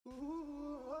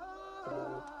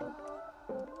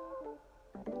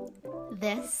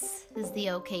This is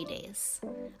the OK Days,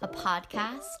 a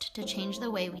podcast to change the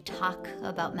way we talk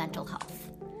about mental health.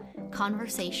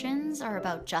 Conversations are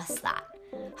about just that,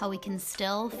 how we can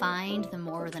still find the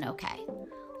more than okay.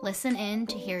 Listen in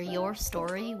to hear your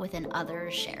story within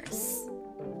others' shares.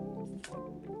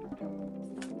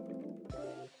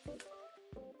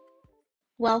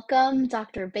 Welcome,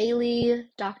 Dr. Bailey,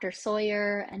 Dr.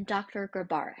 Sawyer, and Dr.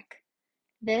 Grabarek.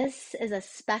 This is a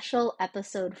special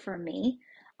episode for me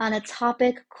on a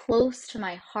topic close to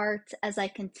my heart as I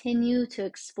continue to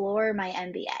explore my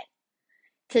MBA.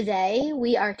 Today,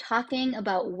 we are talking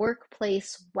about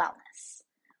workplace wellness.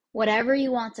 Whatever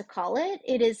you want to call it,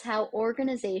 it is how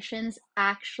organizations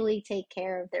actually take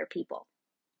care of their people.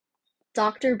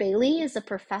 Dr. Bailey is a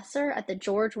professor at the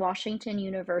George Washington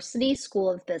University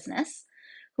School of Business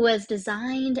who has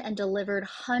designed and delivered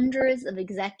hundreds of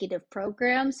executive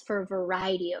programs for a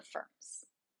variety of firms.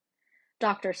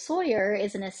 Dr. Sawyer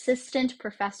is an assistant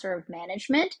professor of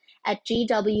management at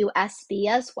GWSB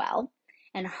as well,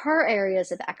 and her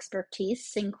areas of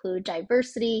expertise include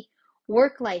diversity,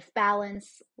 work-life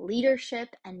balance,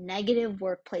 leadership, and negative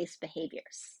workplace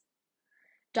behaviors.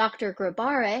 Dr.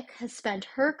 Grabarek has spent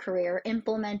her career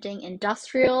implementing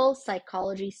industrial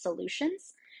psychology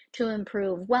solutions to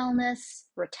improve wellness,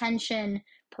 retention,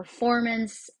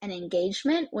 performance, and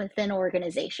engagement within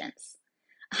organizations.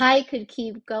 I could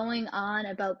keep going on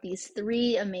about these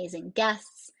three amazing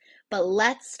guests, but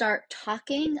let's start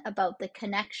talking about the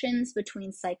connections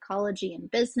between psychology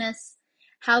and business,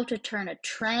 how to turn a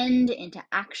trend into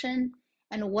action,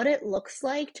 and what it looks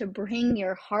like to bring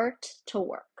your heart to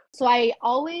work. So I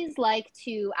always like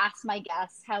to ask my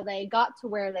guests how they got to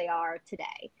where they are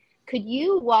today. Could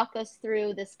you walk us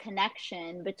through this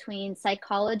connection between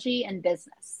psychology and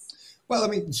business? Well, let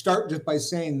me start just by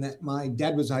saying that my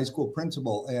dad was a high school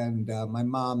principal, and my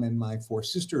mom and my four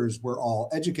sisters were all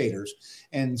educators.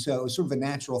 And so it was sort of a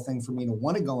natural thing for me to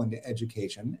want to go into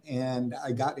education. And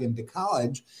I got into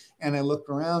college and I looked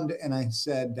around and I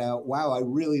said, wow, I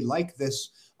really like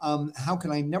this. How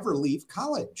can I never leave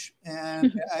college?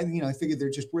 And I figured there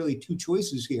are just really two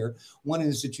choices here. One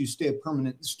is that you stay a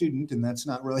permanent student, and that's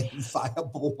not really a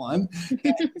viable one.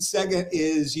 And second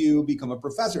is you become a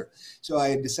professor. So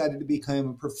I decided to become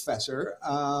a professor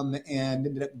and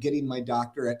ended up getting my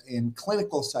doctorate in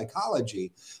clinical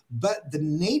psychology. But the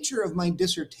nature of my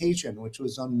dissertation, which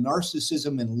was on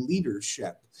narcissism and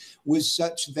leadership, was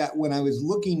such that when I was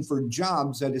looking for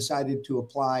jobs, I decided to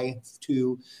apply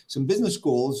to some business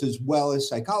schools as well as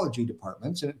psychology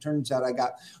departments. And it turns out I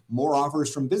got more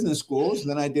offers from business schools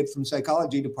than I did from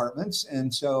psychology departments.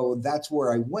 And so that's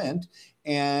where I went.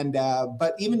 And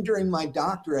but even during my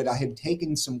doctorate, I had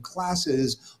taken some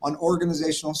classes on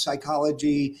organizational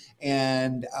psychology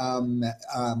and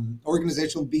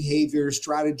organizational behavior,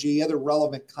 strategy, other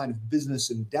relevant kind of business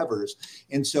endeavors.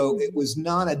 And so it was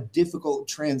not a difficult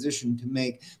transition to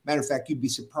make. Matter of fact, you'd be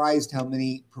surprised how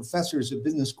many professors of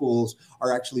business schools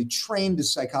are actually trained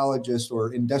as psychologists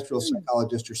or industrial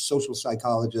psychologists or social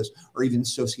psychologists or even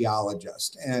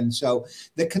sociologists. And so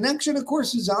the connection, of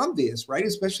course, is obvious, right?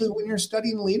 Especially when you're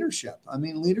studying leadership. I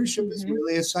mean, leadership is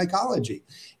really a psychology.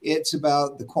 It's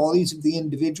about the qualities of the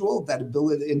individual, that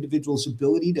ability, the individual's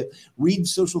ability to read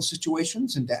social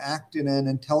situations and to act in an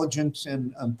intelligent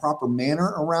and proper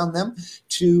manner around them,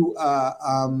 to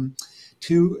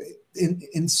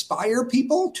inspire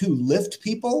people, to lift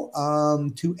people,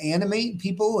 to animate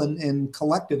people in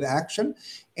collective action.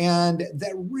 And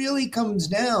that really comes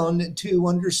down to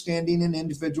understanding an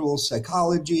individual's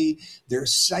psychology, their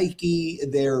psyche,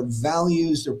 their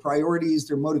values, their priorities,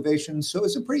 their motivations. So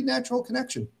it's a pretty natural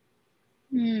connection.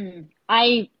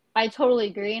 I totally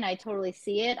agree, and I totally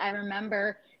see it. I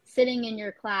remember sitting in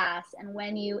your class, and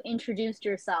when you introduced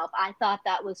yourself, I thought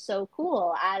that was so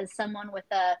cool as someone with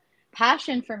a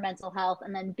passion for mental health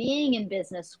and then being in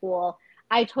business school.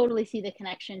 I totally see the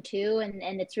connection too.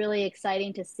 And it's really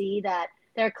exciting to see that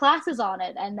there are classes on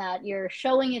it and that you're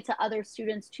showing it to other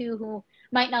students too who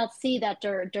might not see that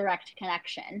direct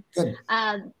connection. Good.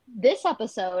 This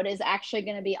episode is actually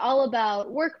going to be all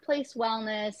about workplace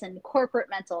wellness and corporate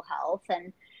mental health.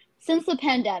 And since the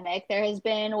pandemic, there has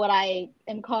been what I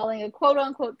am calling a quote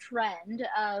unquote trend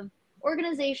of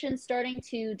organizations starting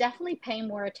to definitely pay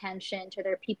more attention to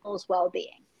their people's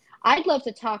well-being. I'd love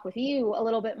to talk with you a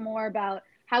little bit more about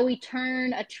how we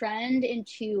turn a trend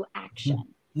into action.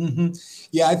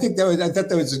 Yeah, I thought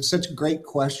that was such a great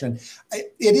question.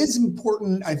 It is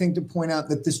important, I think, to point out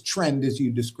that this trend, as you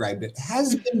described it,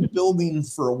 has been building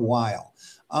for a while.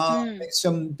 Mm.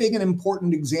 Some big and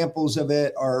important examples of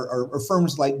it are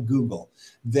firms like Google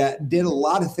that did a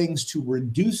lot of things to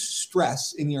reduce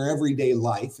stress in your everyday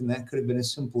life. And that could have been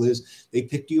as simple as they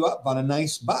picked you up on a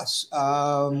nice bus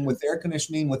with air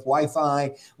conditioning, with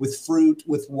Wi-Fi, with fruit,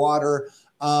 with water,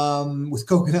 with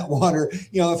coconut water,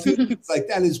 a few things like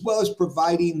that, as well as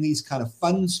providing these kind of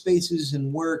fun spaces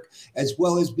and work, as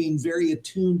well as being very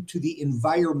attuned to the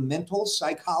environmental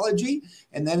psychology.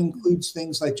 And that includes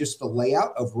things like just the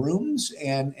layout of rooms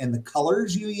and the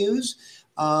colors you use.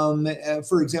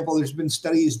 For example, there's been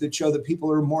studies that show that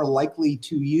people are more likely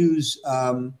to use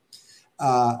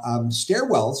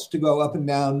stairwells to go up and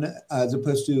down as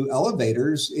opposed to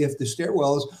elevators if the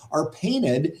stairwells are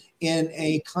painted in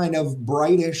a kind of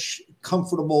brightish,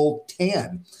 comfortable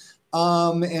tan.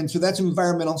 And so that's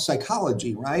environmental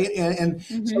psychology, right? And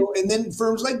then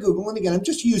firms like Google, and again, I'm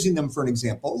just using them for an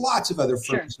example. Lots of other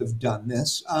firms have done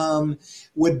this.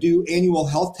 Would do annual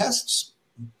health tests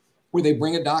where they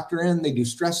bring a doctor in, they do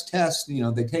stress tests,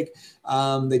 they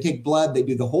take blood, they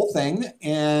do the whole thing,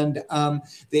 and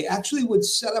they actually would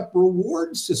set up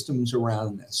reward systems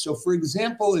around this. So, for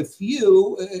example, if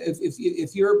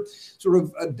your sort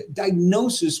of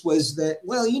diagnosis was that,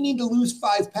 well, you need to lose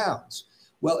 5 pounds.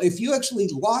 Well, if you actually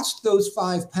lost those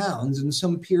 5 pounds in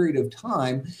some period of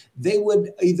time, they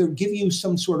would either give you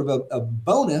some sort of a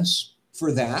bonus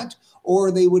for that,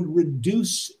 or they would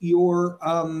reduce your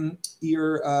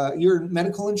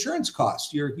medical insurance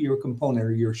costs, your component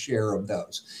or your share of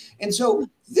those. And so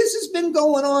this has been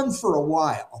going on for a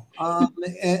while.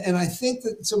 And I think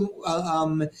that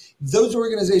those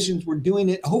organizations were doing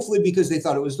it, hopefully because they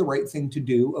thought it was the right thing to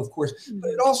do, of course,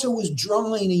 but it also was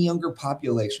drawing a younger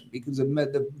population because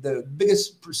the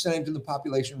biggest percentage of the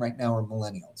population right now are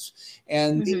millennials.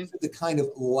 And these are the kind of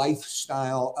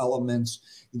lifestyle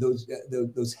elements, those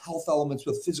health elements,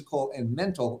 both physical and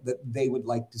mental, that they would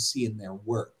like to see in their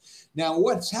work. Now,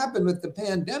 what's happened with the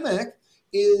pandemic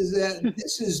is that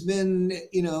this has been,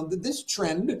 this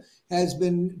trend has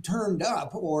been turned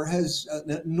up, or has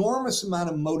an enormous amount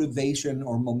of motivation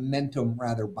or momentum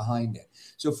rather behind it.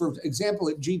 So for example,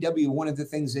 at GW, one of the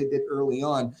things they did early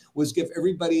on was give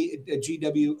everybody at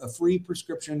GW a free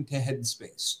prescription to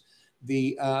Headspace,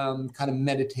 the kind of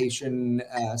meditation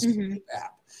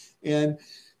app. And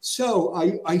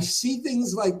so I see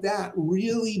things like that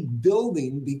really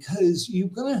building, because you're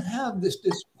going to have this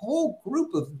whole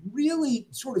group of really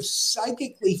sort of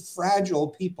psychically fragile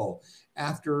people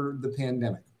after the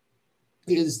pandemic.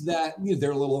 Is that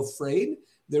they're a little afraid,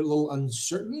 they're a little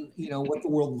uncertain. What the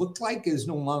world looked like is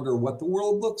no longer what the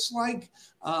world looks like.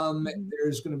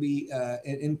 There's going to be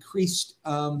an increased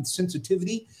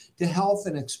sensitivity to health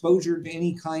and exposure to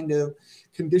any kind of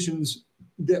conditions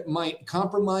that might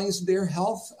compromise their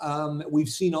health. We've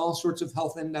seen all sorts of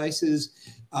health indices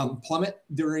plummet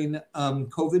during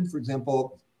COVID, for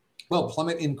example. Well,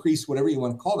 plummet, increase, whatever you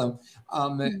want to call them.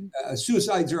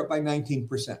 Suicides are up by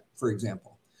 19%, for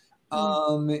example.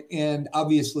 And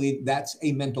obviously that's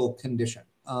a mental condition.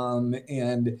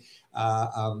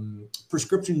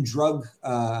 Prescription drug,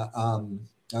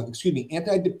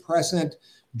 antidepressant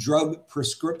drug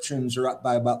prescriptions are up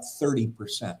by about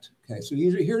 30%. Okay, so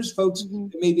here's folks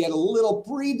that maybe had a little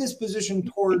predisposition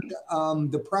toward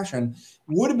depression,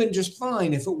 would have been just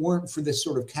fine if it weren't for this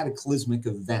sort of cataclysmic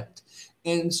event.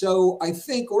 And so I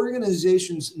think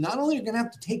organizations not only are going to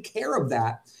have to take care of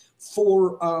that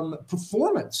for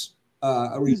performance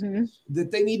reasons, that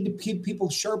they need to keep people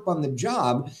sharp on the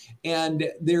job, and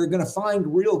they're going to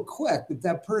find real quick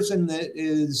that person that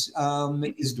is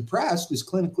depressed, is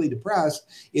clinically depressed,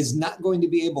 is not going to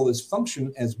be able to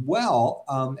function as well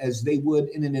as they would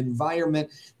in an environment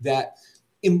that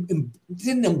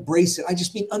didn't embrace it. I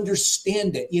just mean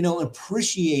understand it,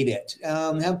 appreciate it,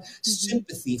 have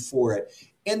sympathy for it.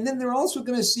 And then they're also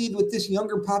going to see with this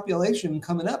younger population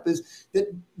coming up is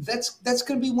that's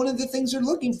going to be one of the things they're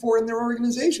looking for in their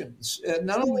organizations.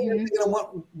 Not only are they going to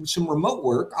want some remote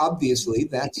work, obviously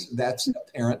that's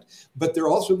apparent, but they're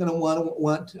also going to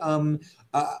want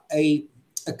a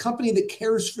company that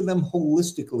cares for them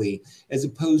holistically, as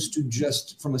opposed to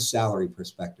just from a salary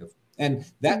perspective. And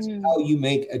that's how you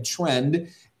make a trend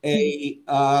a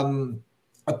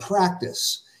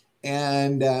practice.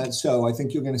 And so I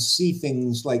think you're going to see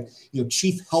things like,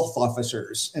 chief health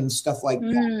officers and stuff like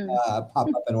that pop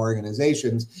up in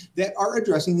organizations that are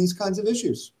addressing these kinds of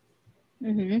issues.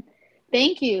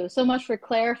 Thank you so much for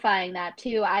clarifying that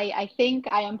too. I think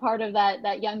I am part of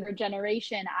that younger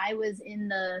generation. I was in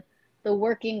the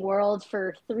working world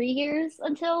for 3 years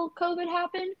until COVID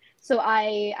happened. So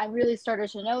I really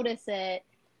started to notice it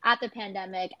at the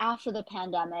pandemic, after the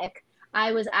pandemic.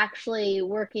 I was actually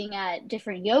working at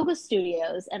different yoga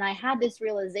studios, and I had this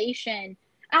realization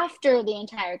after the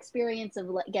entire experience of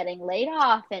getting laid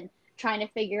off and trying to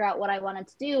figure out what I wanted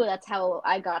to do. That's how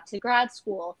I got to grad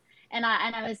school. And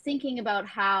I was thinking about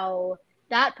how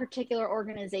that particular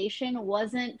organization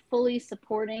wasn't fully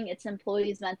supporting its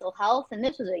employees' mental health, and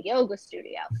this was a yoga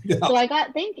studio. Yeah. So I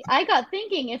got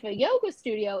thinking, if a yoga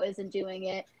studio isn't doing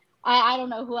it, I don't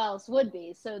know who else would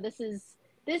be. So this is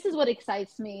what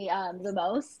excites me the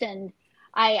most, and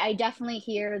I definitely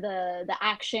hear the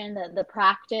action, the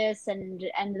practice, and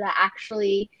the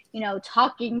actually, you know,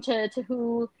 talking to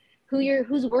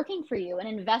who's working for you and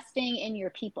investing in your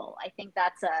people. I think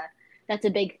that's a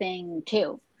big thing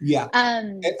too. Yeah.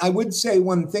 Um, And I would say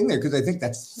one thing there, because I think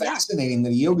that's yeah. fascinating that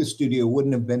a yoga studio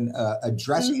wouldn't have been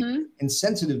addressing Mm-hmm. and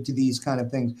sensitive to these kind of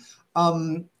things.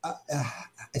 I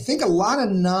think a lot of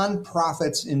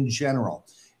nonprofits in general,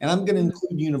 and I'm going to Mm-hmm.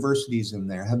 include universities in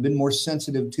there, have been more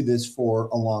sensitive to this for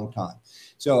a long time.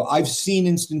 So I've seen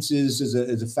instances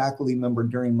as a faculty member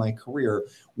during my career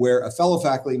where a fellow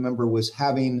faculty member was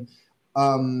having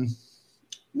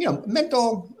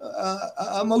mental,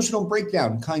 emotional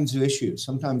breakdown kinds of issues,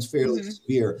 sometimes fairly Mm-hmm.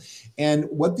 severe. And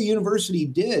what the university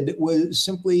did was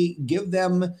simply give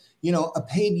them, a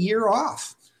paid year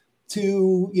off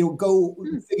to, go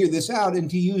figure this out and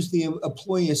to use the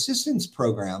employee assistance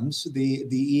programs, the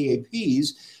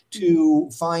EAPs, to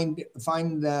find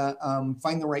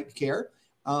the right care.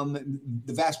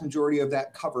 The vast majority of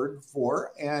that covered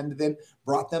for, and then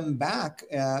brought them back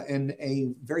in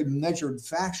a very measured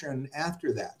fashion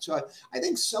after that. So I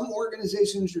think some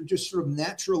organizations are just sort of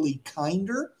naturally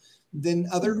kinder than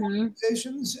other Mm-hmm.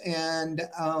 organizations, and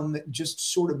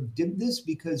just sort of did this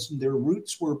because their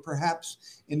roots were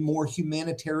perhaps in more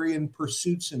humanitarian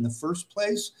pursuits in the first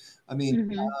place. I mean,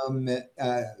 Mm-hmm. um,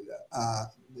 uh,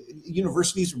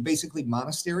 universities are basically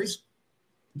monasteries.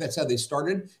 That's how they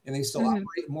started, and they still Mm-hmm.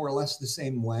 operate more or less the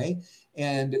same way.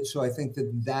 And so I think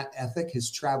that ethic has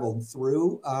traveled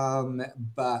through.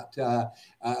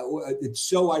 It's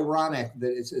so ironic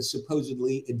that it's a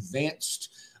supposedly advanced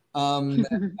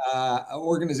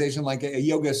organization like a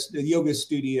yoga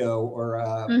studio, or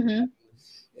Mm-hmm.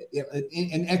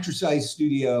 an exercise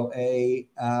studio,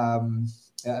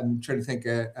 I'm trying to think,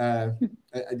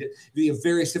 the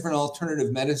various different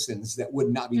alternative medicines that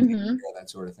would not be taking Mm-hmm. care of that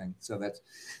sort of thing. So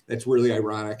that's really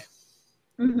ironic.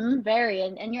 Mm-hmm. Very,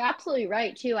 and you're absolutely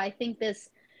right too. I think this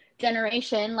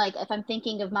generation, like if I'm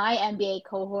thinking of my MBA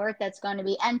cohort that's going to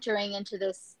be entering into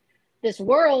this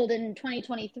world in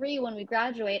 2023 when we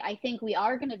graduate, I think we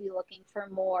are going to be looking for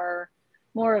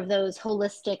more of those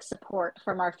holistic support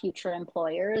from our future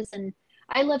employers. And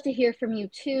I'd love to hear from you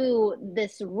too,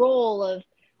 this role of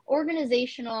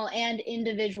organizational and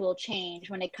individual change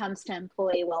when it comes to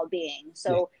employee well-being. Yeah.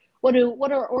 So what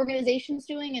are organizations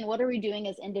doing, and what are we doing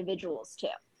as individuals too?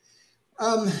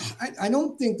 Um, I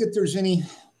don't think that there's any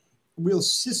real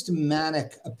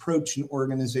systematic approach in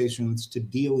organizations to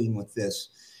dealing with this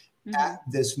Mm-hmm. at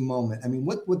this moment. I mean,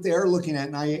 what they're looking at,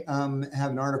 and I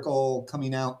have an article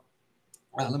coming out,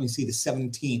 let me see, the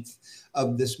 17th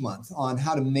of this month, on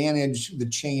how to manage the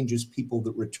change as people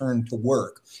that return to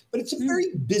work. But it's a very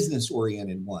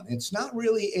business-oriented one. It's not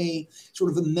really a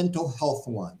sort of a mental health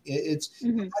one. It's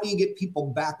Mm-hmm. how do you get people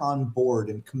back on board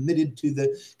and committed to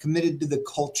the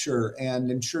culture, and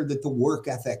ensure that the work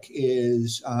ethic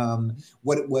is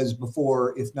what it was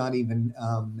before, if not even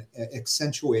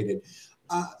accentuated.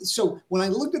 So when I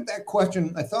looked at that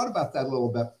question, I thought about that a little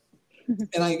bit.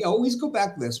 And I always go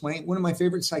back to this. One of my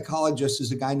favorite psychologists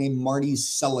is a guy named Marty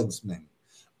Seligman.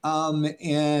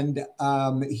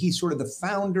 He's sort of the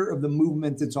founder of the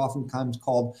movement that's oftentimes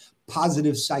called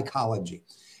positive psychology.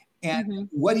 And Mm-hmm.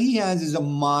 what he has is a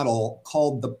model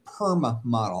called the PERMA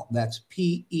model. That's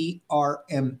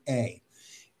PERMA.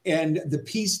 And the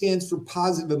P stands for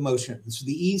positive emotions.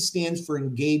 The E stands for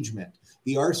engagement.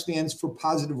 The R stands for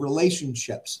positive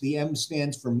relationships. The M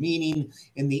stands for meaning.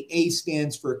 And the A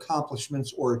stands for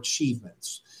accomplishments or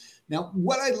achievements. Now,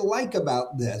 what I like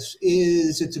about this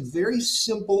is it's a very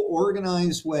simple,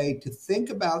 organized way to think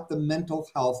about the mental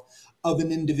health of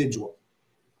an individual.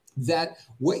 That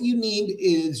what you need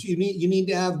is you need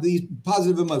to have these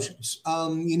positive emotions.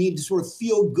 You need to sort of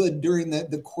feel good during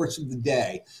the course of the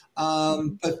day.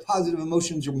 But positive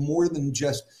emotions are more than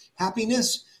just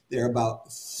happiness. They're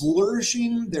about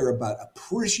flourishing. They're about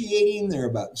appreciating. They're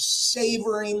about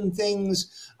savoring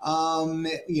things.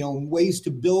 Ways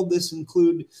to build this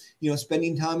include,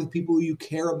 spending time with people you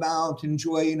care about,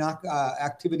 enjoying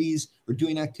activities or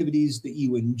doing activities that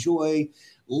you enjoy,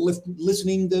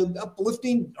 listening to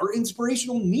uplifting or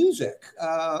inspirational music.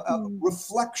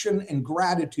 Reflection and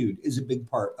gratitude is a big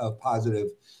part of positive,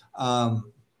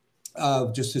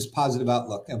 of just this positive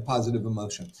outlook and positive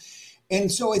emotion. And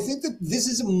so I think that this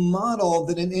is a model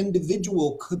that an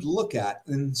individual could look at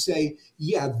and say,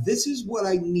 yeah, this is what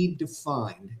I need to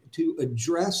find to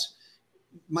address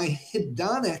my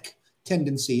hedonic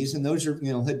tendencies. And those are,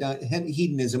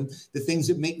 hedonism, the things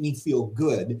that make me feel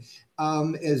good,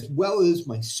 as well as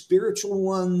my spiritual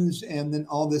ones. And then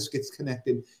all this gets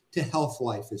connected to health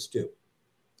life as too.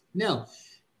 Now,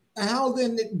 how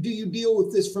then do you deal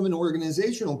with this from an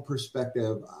organizational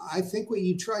perspective? I think what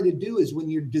you try to do is when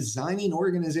you're designing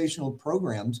organizational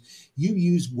programs, you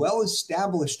use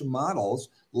well-established models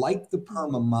like the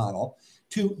PERMA model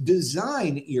to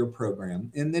design your program.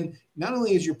 And then not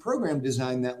only is your program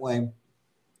designed that way,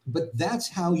 but that's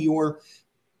how you're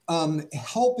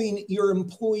helping your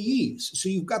employees. So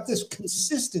you've got this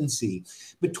consistency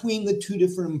between the two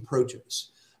different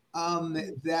approaches.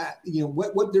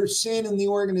 What they're saying in the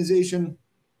organization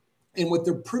and what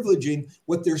they're privileging,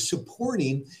 what they're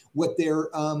supporting, what they're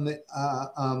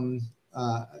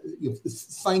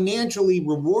financially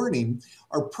rewarding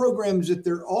are programs that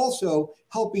they're also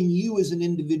helping you as an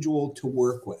individual to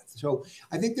work with. So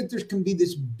I think that there can be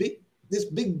this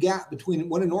big gap between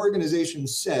what an organization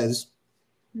says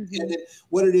and then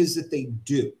what it is that they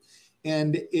do.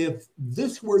 And if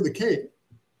this were the case,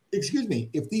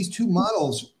 if these two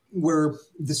models were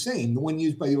the same, the one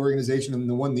used by the organization and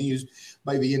the one that used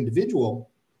by the individual,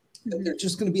 there's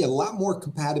just going to be a lot more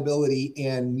compatibility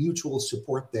and mutual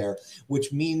support there,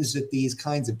 which means that these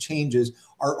kinds of changes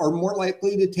are more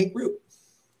likely to take root.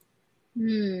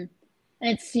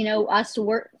 It's,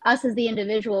 us as the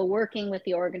individual working with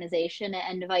the organization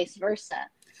and vice versa.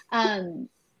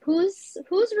 Whose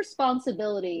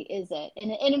responsibility is it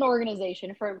in an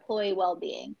organization for employee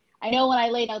well-being? I know when I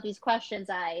laid out these questions,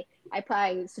 I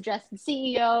probably suggested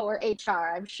CEO or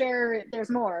HR. I'm sure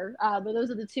there's more, but those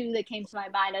are the two that came to my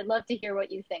mind. I'd love to hear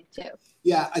what you think too.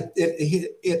 Yeah,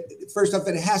 first off,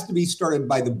 it has to be started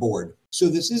by the board. So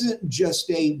this isn't just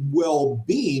a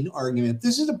well-being argument.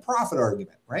 This is a profit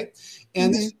argument, right?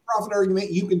 And this is a profit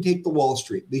argument you can take to Wall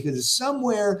Street, because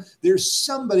somewhere there's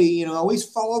somebody, always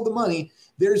follow the money.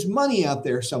 There's money out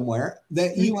there somewhere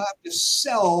that you have to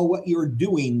sell what you're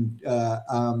doing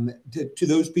to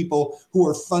those people who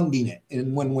are funding it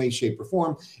in one way, shape, or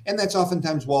form. And that's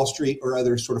oftentimes Wall Street or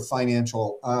other sort of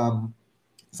financial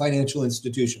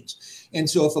institutions. And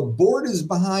so if a board is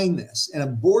behind this, and a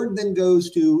board then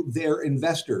goes to their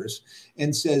investors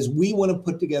and says, we want to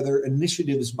put together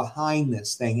initiatives behind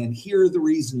this thing, and here are the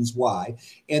reasons why,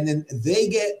 and then they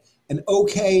get an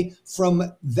okay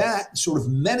from that sort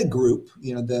of meta group,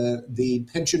 the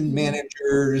pension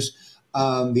managers,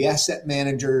 the asset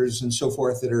managers, and so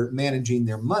forth that are managing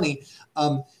their money.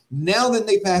 Now then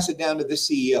they pass it down to the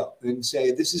CEO and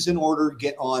say, this is in order,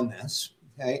 get on this.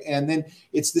 Okay. And then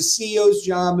it's the CEO's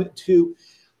job to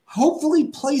hopefully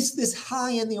place this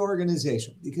high in the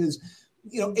organization, because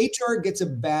HR gets a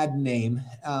bad name,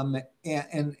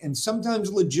 and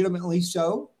sometimes legitimately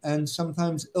so, and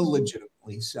sometimes illegitimately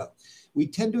so. We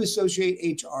tend to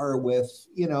associate HR with,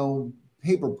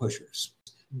 paper pushers.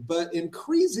 But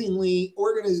increasingly,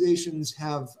 organizations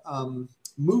have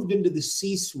moved into the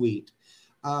C-suite,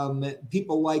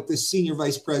 people like the senior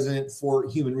vice president for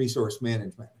human resource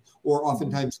management, or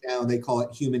oftentimes now they call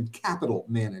it human capital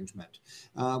management,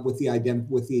 with the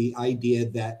idea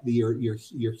that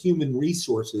your human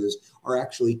resources are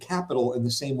actually capital in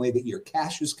the same way that your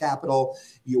cash is capital,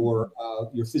 your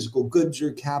physical goods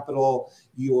are capital,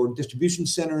 your distribution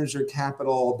centers are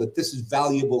capital, that this is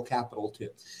valuable capital too.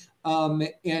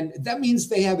 And that means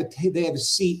they have a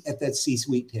seat at that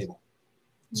C-suite table.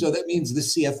 So that means the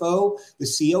CFO, the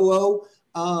COO,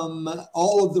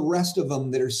 all of the rest of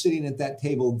them that are sitting at that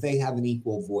table, they have an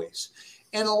equal voice.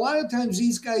 And a lot of times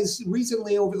these guys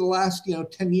recently, over the last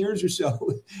 10 years or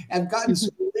so, have gotten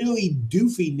some really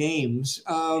doofy names,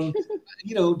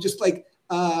 just like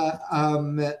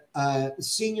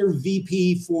senior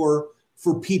VP for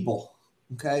people.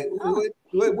 Okay,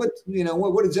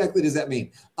 what exactly does that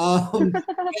mean? I've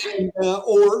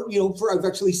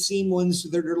actually seen ones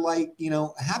that are like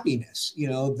happiness,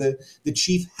 the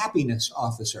chief happiness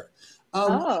officer.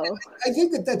 I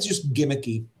think that that's just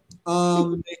gimmicky.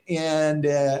 And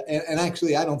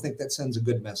actually, I don't think that sends a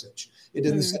good message. It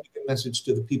doesn't send a good message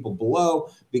to the people below,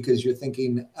 because you're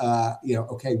thinking,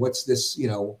 okay, what's this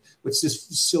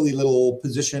silly little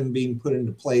position being put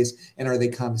into place, and are they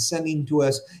condescending to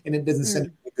us? And it doesn't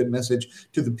send a good message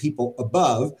to the people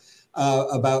above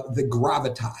about the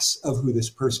gravitas of who this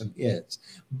person is.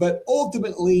 But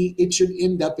ultimately, it should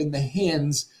end up in the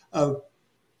hands of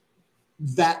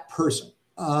that person.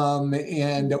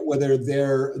 And whether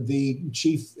they're the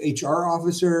chief HR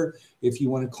officer, if you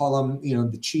want to call them,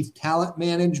 the chief talent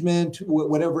management,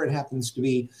 whatever it happens to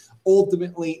be,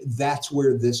 ultimately, that's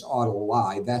where this ought to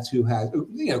lie. That's who has,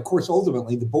 of course,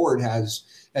 ultimately the board has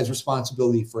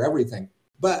responsibility for everything.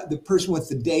 But the person with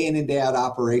the day in and day out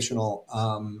operational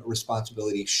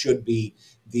responsibility should be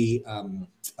this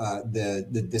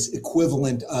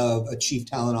equivalent of a chief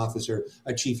talent officer,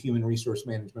 a chief human resource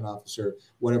management officer,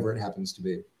 whatever it happens to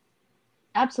be.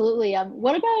 Absolutely.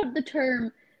 What about the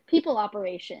term people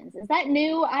operations? Is that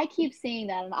new? I keep seeing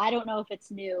that, and I don't know if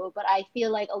it's new, but I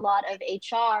feel like a lot of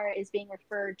HR is being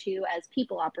referred to as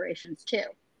people operations too.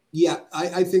 Yeah,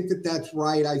 I think that's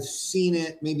right. I've seen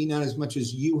it, maybe not as much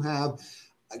as you have.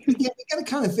 Again, we got to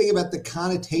kind of think about the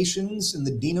connotations and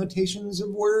the denotations of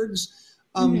words.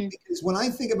 Because when I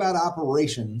think about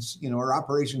operations, or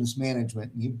operations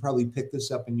management, and you probably picked this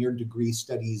up in your degree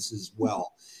studies as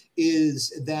well,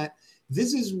 is that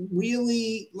this is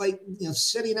really like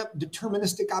setting up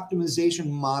deterministic optimization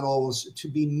models to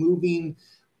be moving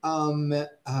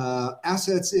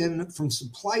assets in from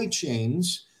supply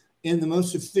chains in the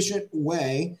most efficient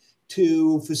way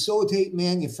to facilitate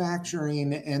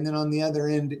manufacturing, and then on the other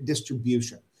end,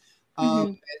 distribution.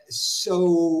 And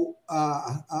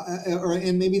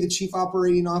maybe the chief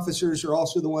operating officers are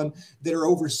also the one that are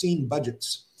overseeing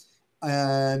budgets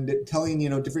and telling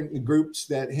different groups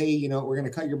that, hey, we're going to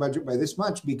cut your budget by this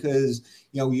much because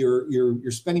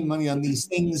you're spending money on these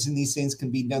things, and these things can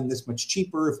be done this much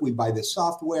cheaper if we buy this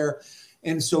software,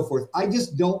 and so forth. I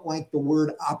just don't like the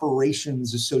word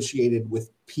operations associated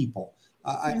with people.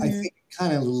 I think it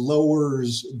kind of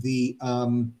lowers the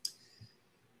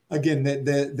again,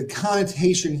 the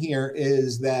connotation here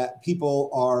is that people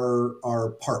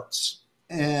are parts,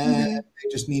 and they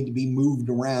just need to be moved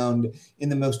around in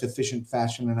the most efficient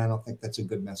fashion. And I don't think that's a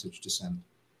good message to send.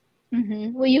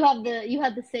 Well, you had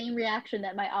the same reaction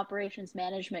that my operations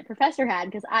management professor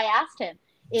had, because I asked him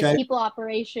if people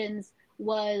operations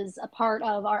was a part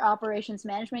of our operations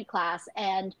management class,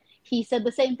 and he said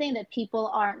the same thing, that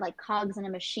people aren't like cogs in a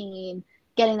machine,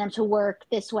 getting them to work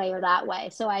this way or that way.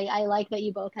 So I like that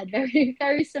you both had very,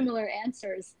 very similar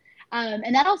answers.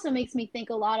 And that also makes me think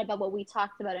a lot about what we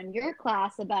talked about in your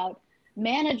class about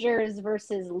managers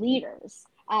versus leaders,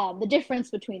 the difference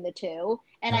between the two.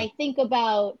 And I think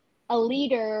about a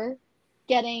leader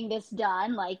getting this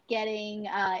done, like getting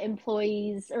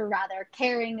employees, or rather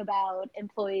caring about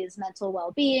employees' mental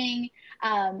well-being.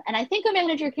 And I think a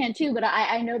manager can too, but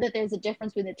I know that there's a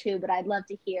difference between the two, but I'd love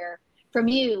to hear from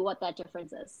you what that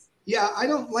difference is. Yeah, I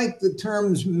don't like the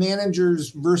terms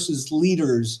managers versus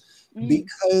leaders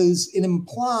because it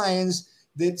implies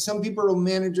that some people are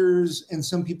managers and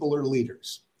some people are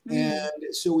leaders. And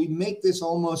so we make this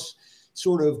almost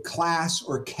sort of class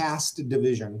or caste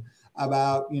division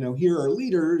about, here are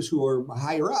leaders who are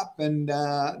higher up, and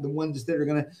the ones that are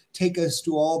going to take us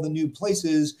to all the new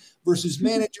places, versus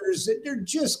managers that they're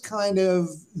just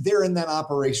they're in that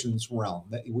operations realm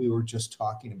that we were just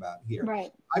talking about here.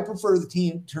 Right. I prefer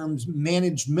the terms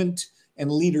management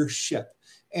and leadership.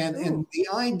 And the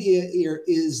idea here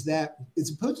is that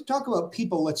as opposed to talk about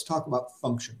people, let's talk about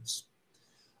functions.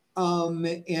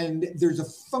 And there's a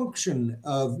function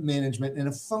of management and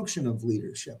a function of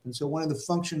leadership. And so one of the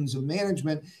functions of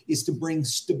management is to bring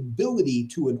stability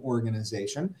to an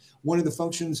organization. One of the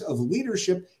functions of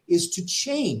leadership is to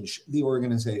change the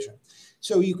organization.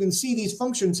 So you can see these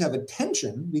functions have a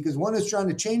tension, because one is trying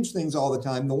to change things all the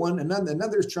time.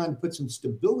 Another is trying to put some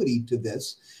stability to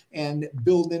this and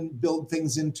build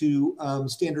things into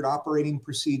standard operating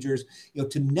procedures,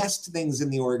 to nest things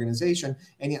in the organization.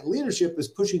 And yet leadership is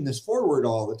pushing this forward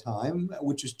all the time,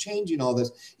 which is changing all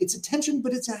this. It's a tension,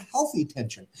 but it's a healthy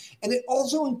tension. And it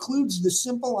also includes the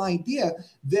simple idea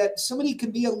that somebody can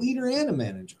be a leader and a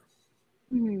manager.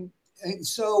 And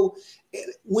so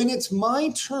when it's my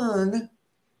turn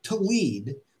to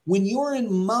lead, when you're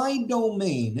in my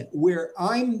domain where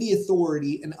I'm the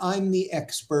authority and I'm the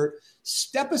expert,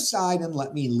 step aside and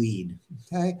let me lead,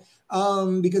 okay?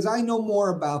 Because I know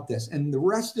more about this. And the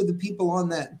rest of the people on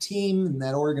that team and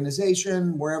that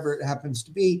organization, wherever it happens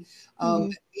to be,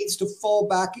 needs to fall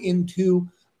back into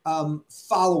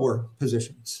follower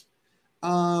positions.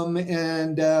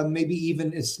 and maybe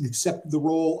even accept the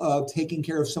role of taking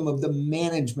care of some of the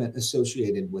management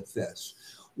associated with this.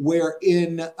 Where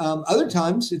in other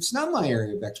times, it's not my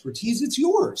area of expertise, it's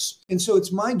yours. And so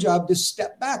it's my job to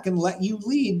step back and let you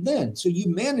lead then. So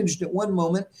you managed at one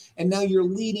moment, and now you're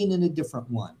leading in a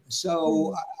different one.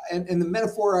 So, and the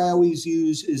metaphor I always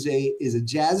use is a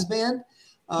jazz band.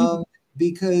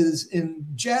 Because in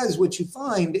jazz, what you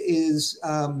find is,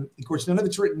 of course, none of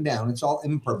it's written down. It's all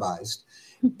improvised.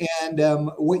 And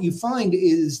what you find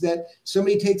is that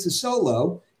somebody takes a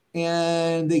solo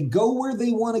and they go where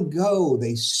they want to go.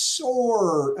 They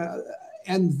soar.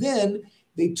 And then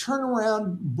they turn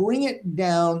around, bring it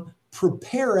down,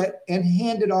 prepare it, and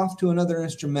hand it off to another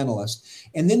instrumentalist.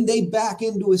 And then they back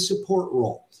into a support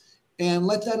role and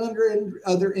let that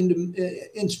other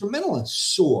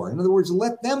instrumentalists soar. In other words,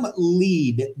 let them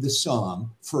lead the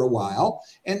song for a while,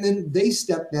 and then they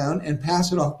step down and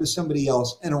pass it off to somebody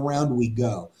else, and around we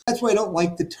go. That's why I don't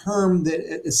like the term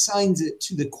that assigns it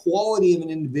to the quality of an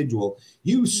individual.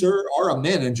 You, sir, are a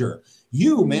manager.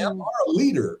 You, ma'am, are a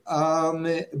leader.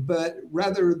 But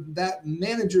rather, that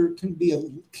manager can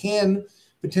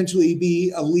potentially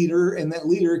be a leader, and that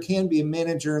leader can be a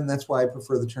manager, and that's why I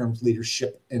prefer the terms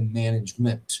leadership and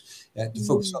management to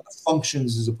focus on the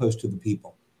functions as opposed to the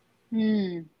people.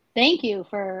 Thank you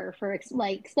for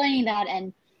explaining that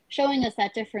and showing us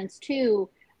that difference too.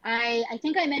 I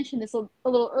think I mentioned this a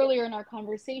little earlier in our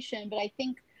conversation, but I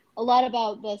think a lot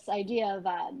about this idea of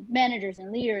managers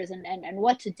and leaders and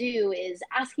what to do is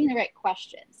asking the right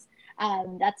questions.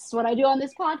 That's what I do on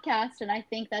this podcast, and I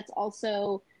think that's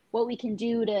also what we can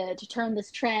do to turn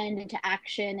this trend into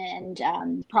action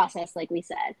and process, like we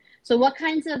said. So what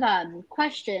kinds of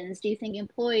questions do you think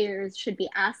employers should be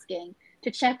asking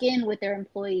to check in with their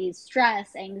employees'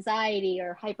 stress, anxiety,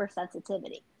 or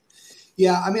hypersensitivity?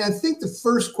 Yeah, I mean, I think the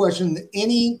first question that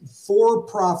any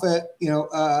for-profit,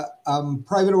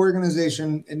 private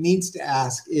organization needs to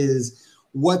ask is,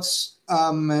 what's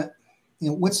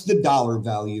the dollar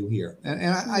value here? And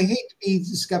I hate to be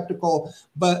skeptical,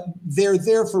 but they're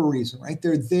there for a reason, right?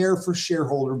 They're there for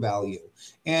shareholder value.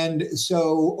 And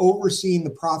so overseeing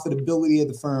the profitability of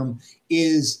the firm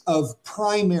is of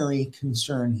primary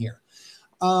concern here.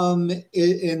 And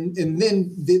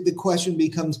then the question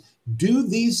becomes, do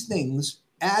these things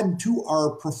add to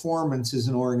our performance as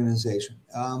an organization?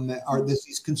 Are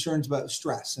these concerns about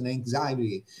stress and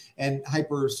anxiety and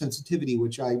hypersensitivity,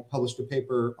 which I published a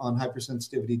paper on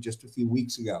hypersensitivity just a few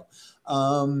weeks ago.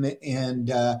 And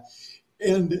the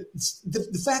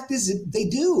fact is that they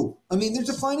do. I mean, there's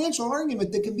a financial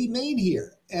argument that can be made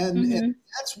here. And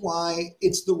that's why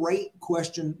it's the right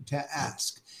question to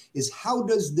ask, is how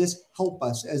does this help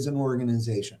us as an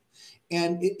organization?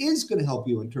 And it is going to help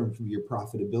you in terms of your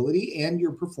profitability and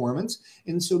your performance.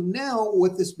 And so now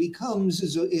what this becomes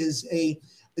is a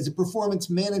performance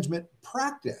management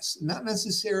practice, not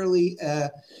necessarily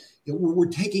we're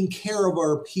taking care of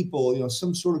our people,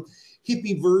 some sort of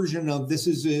hippie version of this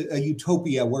is a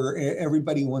utopia where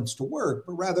everybody wants to work,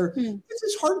 but rather this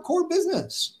is hardcore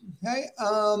business. Okay.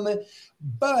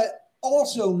 But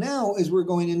also now, as we're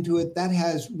going into it, that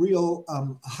has real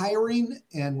hiring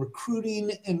and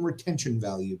recruiting and retention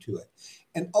value to it.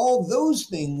 And all those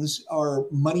things are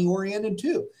money oriented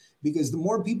too, because the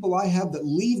more people I have that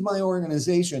leave my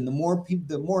organization, the more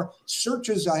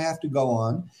searches I have to go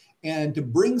on, and to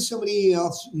bring somebody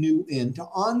else new in, to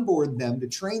onboard them, to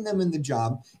train them in the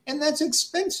job. And that's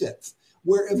expensive.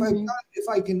 Where if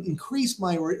I can increase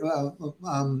my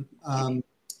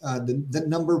the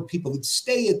number of people that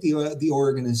stay at the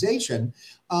organization,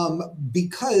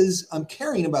 because I'm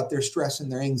caring about their stress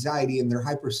and their anxiety and their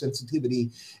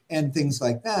hypersensitivity and things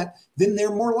like that, then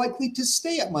they're more likely to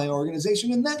stay at my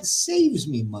organization, and that saves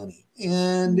me money.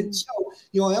 And so,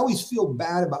 I always feel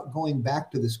bad about going back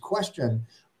to this question.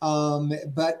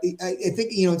 But I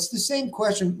think, it's the same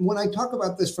question. When I talk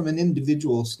about this from an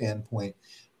individual standpoint,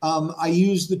 I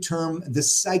use the term the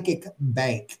psychic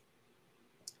bank.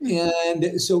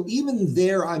 And so even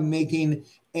there, I'm making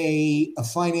a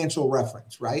financial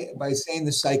reference, right? By saying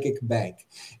the psychic bank.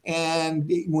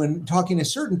 And when talking to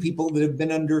certain people that have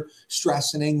been under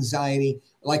stress and anxiety,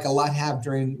 like a lot have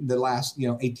during the last,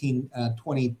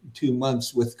 22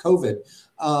 months with COVID,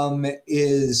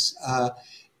 is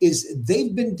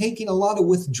they've been taking a lot of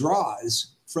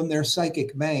withdrawals from their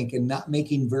psychic bank and not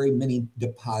making very many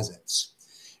deposits.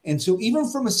 And so even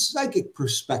from a psychic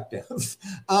perspective,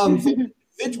 from an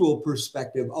individual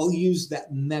perspective, I'll use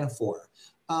that metaphor,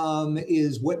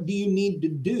 is what do you need to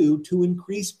do to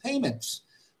increase payments?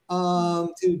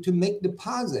 to make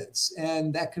deposits.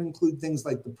 And that can include things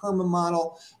like the PERMA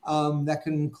model. That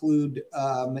can include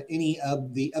any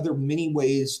of the other many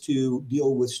ways to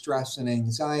deal with stress and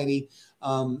anxiety.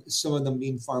 Some of them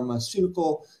being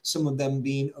pharmaceutical, some of them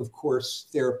being, of course,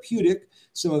 therapeutic,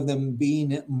 some of them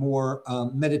being more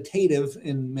meditative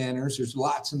in manners. There's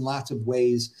lots and lots of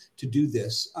ways to do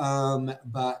this. And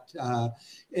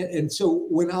so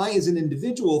when I, as an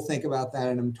individual, think about that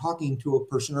and I'm talking to a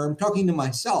person or I'm talking to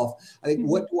myself, I think,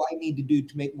 what do I need to do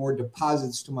to make more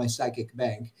deposits to my psychic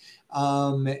bank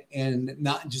and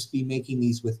not just be making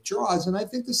these withdrawals? And I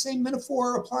think the same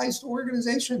metaphor applies to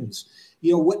organizations.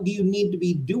 What do you need to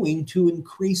be doing to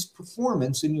increase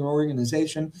performance in your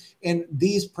organization? And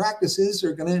these practices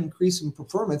are going to increase in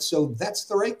performance. So that's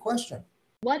the right question.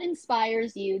 What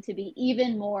inspires you to be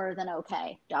even more than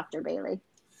okay, Dr. Bailey?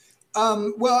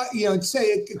 Well, I'd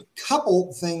say a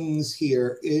couple things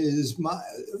here is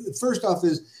first off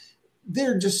is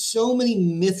there are just so many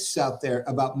myths out there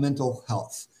about mental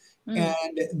health.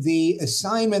 And the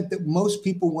assignment that most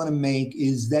people want to make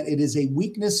is that it is a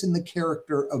weakness in the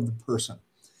character of the person.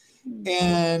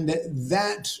 And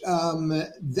that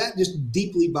just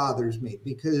deeply bothers me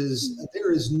because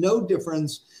there is no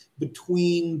difference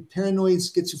between paranoid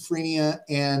schizophrenia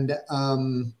and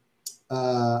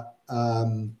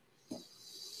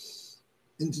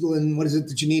insulin, what is it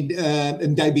that you need,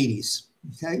 and diabetes.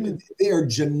 Okay, they are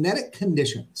genetic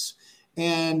conditions.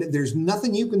 And there's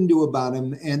nothing you can do about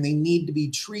them, and they need to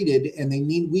be treated. And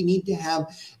we need to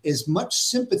have as much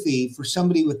sympathy for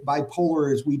somebody with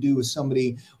bipolar as we do with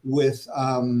somebody with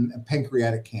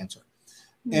pancreatic cancer.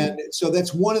 And so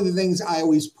that's one of the things I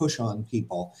always push on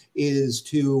people is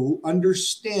to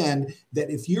understand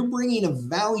that if you're bringing a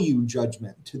value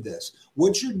judgment to this,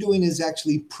 what you're doing is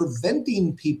actually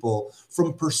preventing people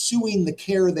from pursuing the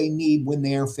care they need when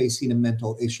they are facing a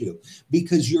mental issue,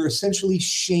 because you're essentially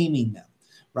shaming them.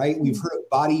 Right? We've heard of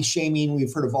body shaming.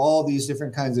 We've heard of all these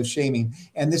different kinds of shaming.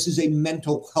 And this is a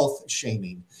mental health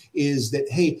shaming, is that,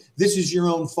 hey, this is your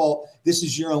own fault. This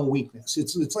is your own weakness.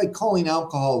 It's like calling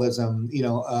alcoholism,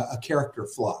 a character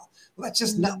flaw. Well, that's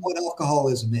just not what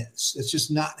alcoholism is. It's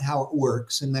just not how it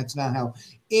works. And that's not how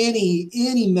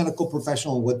any medical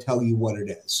professional would tell you what it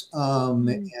is.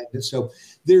 And so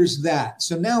there's that.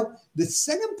 So now the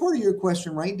second part of your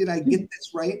question, right? Did I get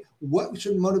this right? What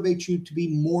should motivate you to be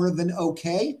more than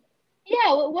okay?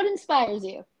 Yeah. What inspires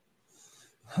you?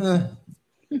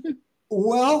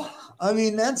 Well, I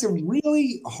mean, that's a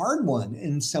really hard one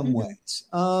in some ways.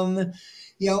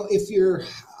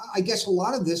 I guess a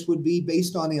lot of this would be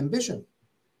based on ambition.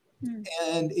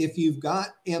 And if you've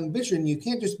got ambition, you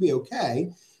can't just be okay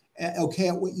at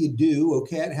what you do,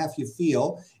 okay at how you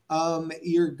feel.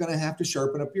 You're going to have to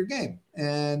sharpen up your game.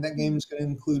 And that game is going to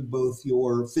include both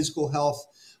your physical health,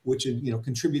 which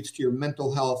contributes to your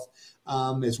mental health,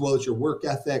 as well as your work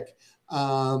ethic,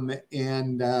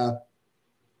 and a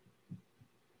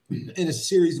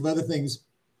series of other things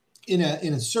in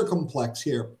a circumplex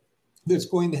here that's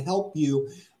going to help you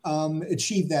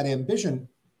achieve that ambition.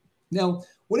 Now,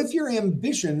 what if your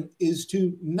ambition is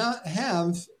to not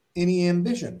have any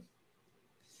ambition?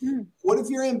 What if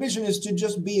your ambition is to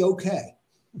just be okay?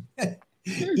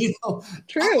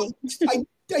 True.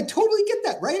 I totally get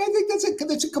that, right? I think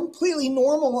that's a completely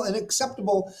normal and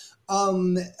acceptable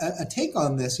a take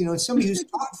on this. As somebody who's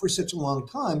taught for such a long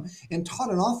time and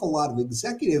taught an awful lot of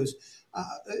executives,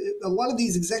 a lot of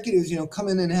these executives, come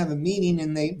in and have a meeting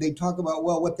and they talk about,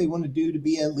 well, what they want to do to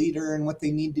be a leader and what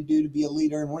they need to do to be a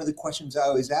leader. And one of the questions I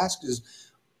always ask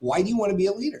is, why do you want to be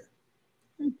a leader?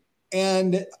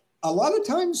 And a lot of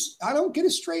times I don't get a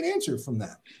straight answer from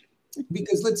that.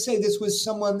 Because let's say this was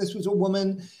a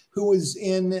woman who was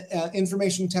in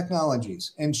information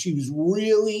technologies and she was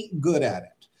really good at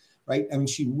it, right? I mean,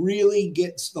 she really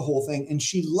gets the whole thing and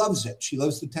she loves it. She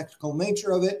loves the technical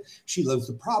nature of it. She loves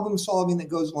the problem solving that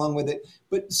goes along with it.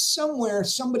 But somewhere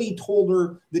somebody told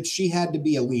her that she had to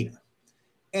be a leader.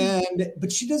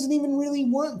 But she doesn't even really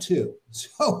want to.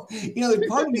 So, there's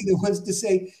part of me that wants to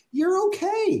say, you're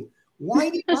okay. Why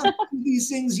do you have to do these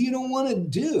things you don't want to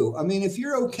do? I mean, if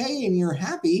you're okay and you're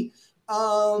happy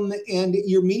and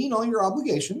you're meeting all your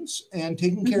obligations and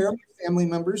taking care of your family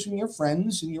members and your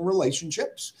friends and your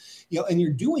relationships, and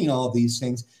you're doing all these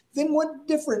things, then what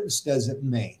difference does it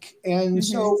make? And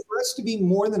so for us to be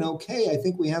more than okay, I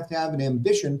think we have to have an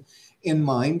ambition in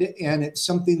mind, and it's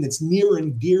something that's near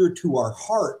and dear to our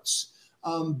hearts.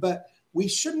 But we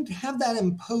shouldn't have that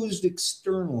imposed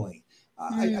externally.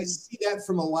 I see that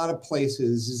from a lot of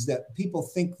places, is that people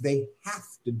think they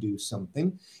have to do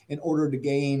something in order to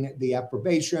gain the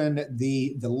approbation,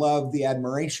 the love, the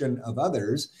admiration of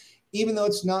others. even though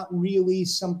it's not really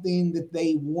something that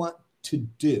they want to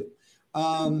do.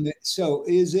 So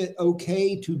is it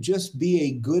okay to just be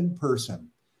a good person?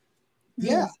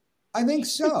 Yeah, Mm. I think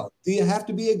so. Do you have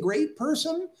to be a great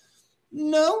person?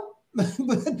 No.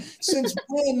 But since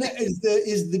when is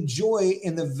the joy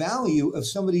and the value of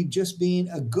somebody just being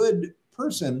a good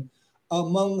person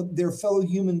among their fellow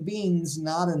human beings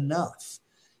not enough?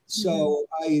 Hmm. So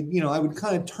I would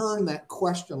kind of turn that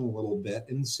question a little bit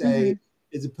and say,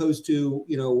 Hmm. as opposed to,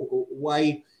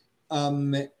 why,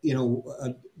 um, you know,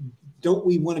 uh, don't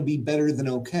we want to be better than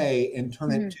okay, and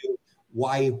turn it Hmm. to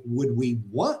why would we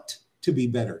want to be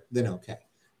better than okay?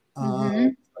 Hmm.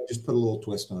 I just put a little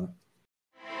twist on it.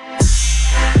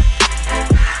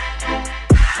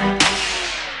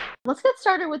 Let's get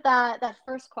started with that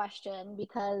first question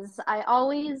because I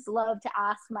always love to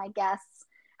ask my guests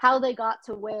how they got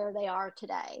to where they are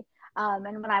today. And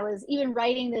when I was even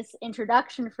writing this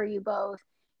introduction for you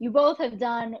both have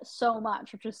done so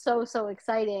much, which is so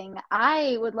exciting.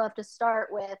 I would love to start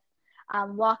with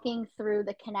walking through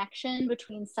the connection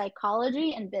between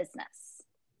psychology and business.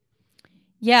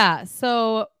 Yeah.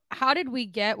 So, how did we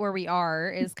get where we are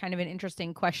is kind of an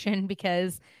interesting question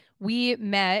because we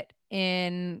met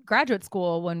in graduate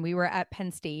school when we were at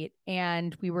Penn State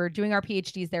and we were doing our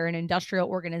PhDs there in industrial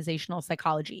organizational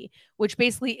psychology, which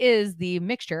basically is the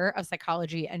mixture of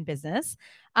psychology and business.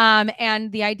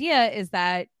 And the idea is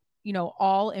that,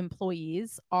 all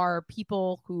employees are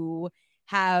people who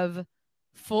have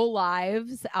full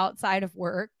lives outside of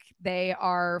work. They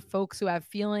are folks who have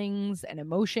feelings and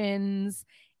emotions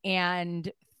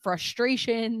and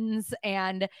frustrations,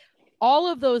 and all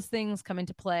of those things come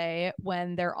into play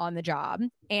when they're on the job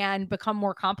and become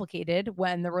more complicated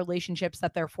when the relationships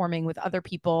that they're forming with other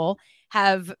people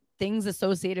have things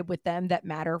associated with them that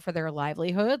matter for their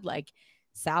livelihood, like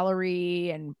salary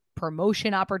and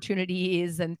promotion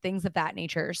opportunities and things of that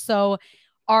nature. So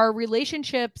our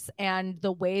relationships and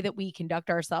the way that we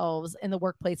conduct ourselves in the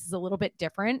workplace is a little bit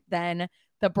different than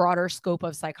the broader scope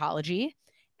of psychology.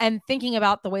 And thinking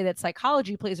about the way that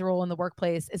psychology plays a role in the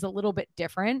workplace is a little bit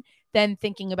different than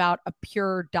thinking about a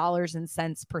pure dollars and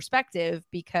cents perspective,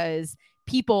 because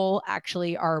people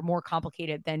actually are more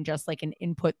complicated than just like an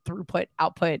input, throughput,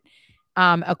 output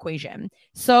equation.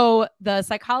 So the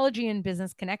psychology and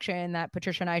business connection that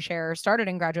Patricia and I share started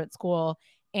in graduate school,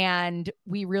 and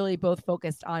we really both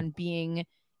focused on being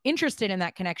interested in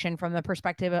that connection from the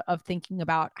perspective of thinking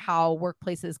about how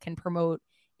workplaces can promote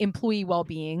employee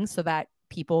well-being so that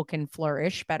people can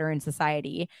flourish better in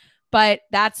society. But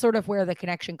that's sort of where the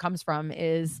connection comes from,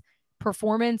 is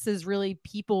performance is really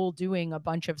people doing a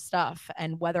bunch of stuff,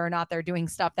 and whether or not they're doing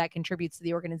stuff that contributes to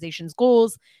the organization's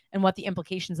goals and what the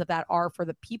implications of that are for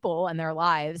the people and their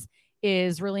lives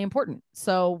is really important.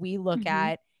 So we look Hmm.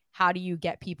 at how do you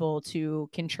get people to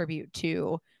contribute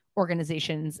to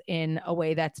organizations in a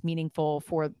way that's meaningful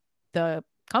for the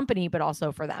company, but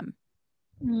also for them.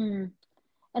 Mm.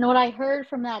 And what I heard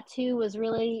from that too was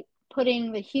really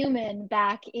putting the human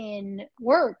back in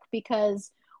work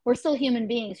because we're still human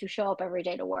beings who show up every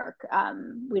day to work.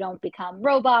 We don't become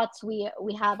robots. We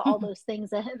have all those things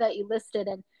that you listed,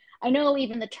 and I know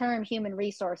even the term human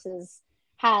resources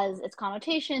has its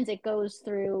connotations. It goes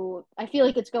through. I feel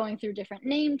like it's going through different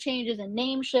name changes and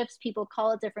name shifts. People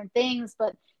call it different things,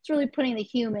 but it's really putting the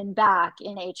human back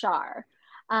in HR.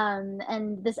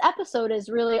 And this episode is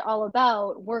really all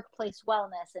about workplace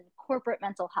wellness and corporate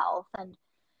mental health. And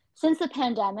since the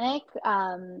pandemic,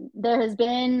 there has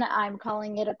been, I'm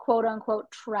calling it a quote unquote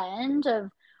trend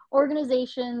of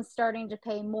organizations starting to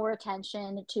pay more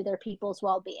attention to their people's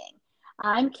well being.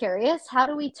 I'm curious, how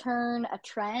do we turn a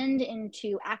trend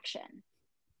into action?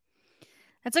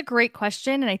 That's a great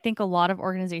question. And I think a lot of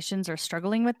organizations are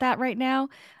struggling with that right now,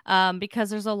 because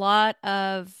there's a lot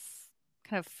of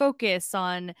kind of focus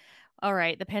on, all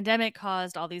right, the pandemic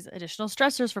caused all these additional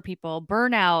stressors for people.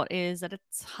 Burnout is at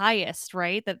its highest,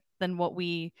 right? Than what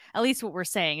we, at least what we're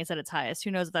saying is at its highest.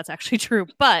 Who knows if that's actually true,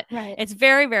 but Right. it's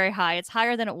very, very high. It's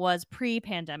higher than it was pre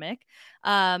pandemic.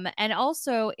 And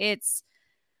also,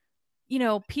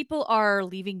 people are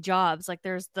leaving jobs. Like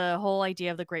there's the whole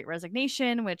idea of the great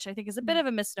resignation, which I think is a bit of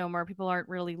a misnomer. People aren't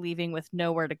really leaving with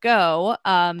nowhere to go,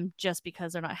 just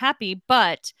because they're not happy,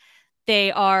 but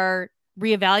they are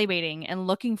reevaluating and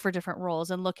looking for different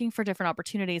roles and looking for different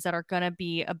opportunities that are going to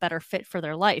be a better fit for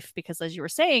their life. Because as you were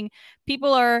saying,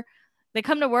 they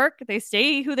come to work, they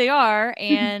stay who they are,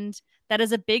 and that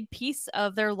is a big piece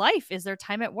of their life, is their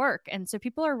time at work. And so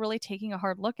people are really taking a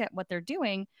hard look at what they're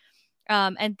doing,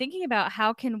 and thinking about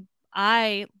how can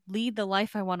I lead the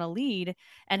life I want to lead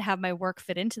and have my work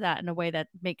fit into that in a way that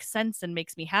makes sense and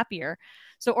makes me happier.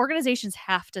 So organizations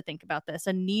have to think about this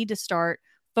and need to start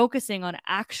focusing on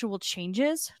actual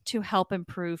changes to help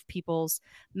improve people's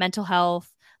mental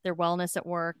health, their wellness at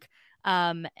work.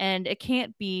 And it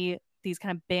can't be these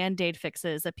kind of band-aid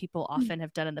fixes that people often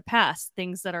have done in the past,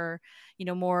 things that are,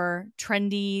 more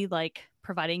trendy, like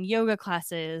providing yoga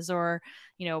classes or,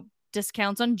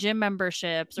 discounts on gym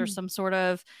memberships or some sort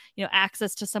of,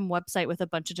 access to some website with a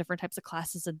bunch of different types of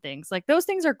classes and things. Like those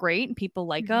things are great and people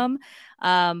like them.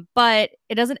 But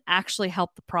it doesn't actually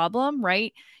help the problem,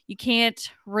 right? You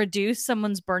can't reduce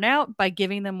someone's burnout by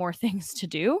giving them more things to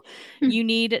do. You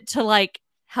need to like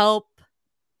help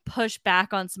push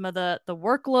back on some of the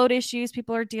workload issues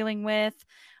people are dealing with,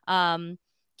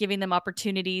 giving them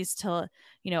opportunities to,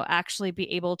 actually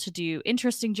be able to do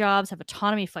interesting jobs, have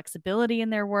autonomy, flexibility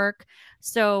in their work.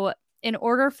 So in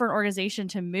order for an organization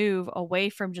to move away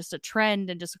from just a trend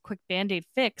and just a quick band-aid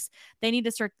fix, they need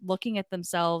to start looking at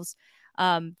themselves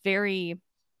very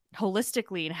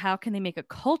holistically, and how can they make a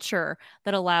culture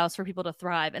that allows for people to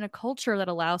thrive and a culture that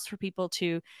allows for people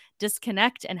to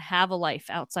disconnect and have a life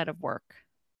outside of work.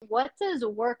 What does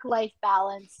work-life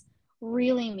balance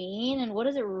really mean, and what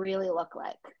does it really look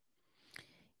like?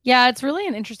 Yeah, it's really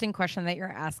an interesting question that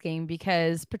you're asking,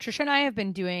 because Patricia and I have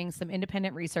been doing some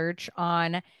independent research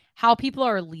on how people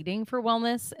are leading for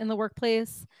wellness in the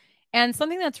workplace. And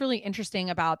something that's really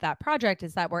interesting about that project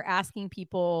is that we're asking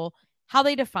people how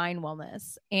they define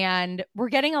wellness, and we're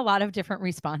getting a lot of different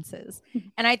responses.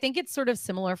 And I think it's sort of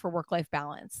similar for work-life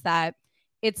balance, that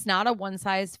it's not a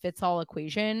one-size-fits-all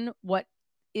equation. What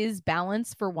is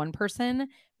balance for one person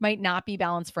might not be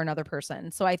balance for another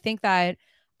person. So I think that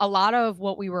a lot of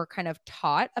what we were kind of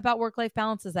taught about work-life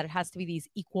balance is that it has to be these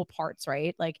equal parts,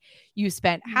 right? Like you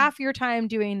spent half your time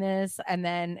doing this and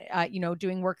then,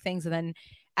 doing work things. And then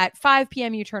at 5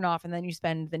 p.m. you turn off, and then you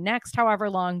spend the next however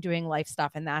long doing life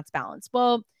stuff, and that's balance.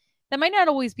 Well, that might not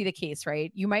always be the case,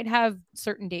 right? You might have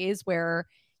certain days where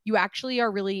you actually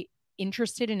are really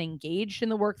interested and engaged in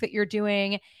the work that you're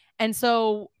doing. And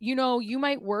so, you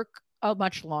might work a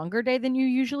much longer day than you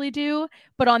usually do,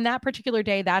 but on that particular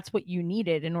day, that's what you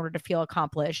needed in order to feel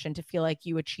accomplished and to feel like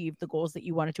you achieved the goals that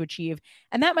you wanted to achieve.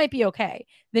 And that might be okay.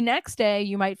 The next day,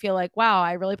 you might feel like, wow,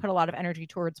 I really put a lot of energy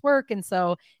towards work. And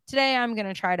so today I'm going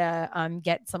to try to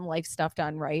get some life stuff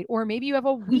done, right? Or maybe you have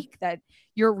a week that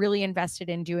you're really invested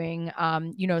in doing,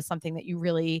 something that you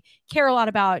really care a lot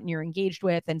about and you're engaged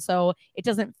with. And so it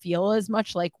doesn't feel as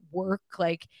much like work,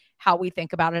 like how we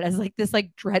think about it as like this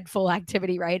like dreadful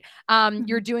activity, right?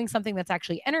 You're doing something that's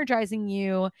actually energizing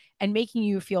you and making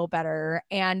you feel better.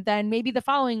 And then maybe the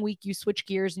following week you switch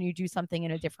gears and you do something in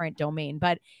a different domain.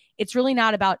 But it's really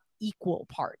not about equal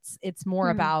parts. It's more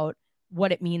about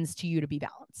what it means to you to be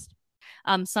balanced.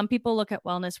 Some people look at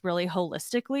wellness really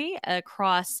holistically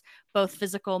across both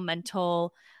physical,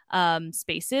 mental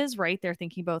spaces, right? They're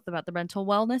thinking both about the mental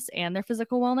wellness and their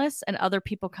physical wellness, and other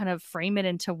people kind of frame it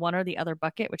into one or the other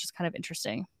bucket, which is kind of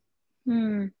interesting.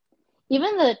 Even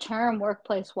the term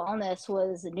workplace wellness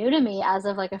was new to me as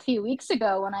of like a few weeks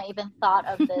ago when I even thought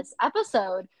of this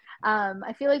episode.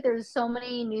 I feel like there's so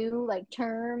many new like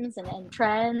terms and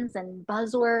trends and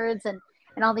buzzwords and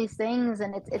all these things,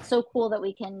 and it's so cool that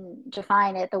we can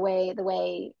define it the way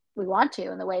we want to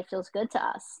and the way it feels good to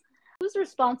us. Whose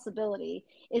responsibility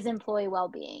is employee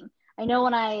well-being? I know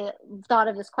when I thought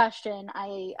of this question,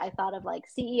 I thought of like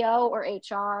CEO or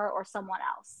HR or someone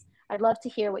else. I'd love to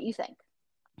hear what you think.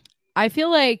 I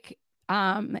feel like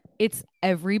it's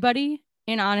everybody,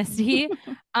 in honesty,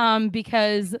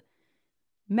 because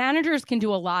managers can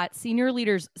do a lot. Senior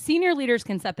leaders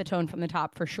can set the tone from the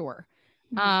top for sure.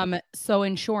 So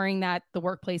ensuring that the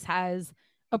workplace has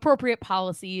appropriate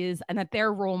policies and that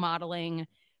they're role modeling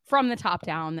from the top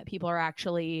down, that people are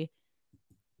actually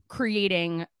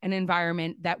creating an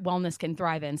environment that wellness can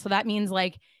thrive in. So that means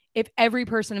like if every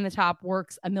person in the top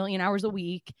works 1 million hours a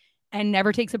week and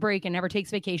never takes a break and never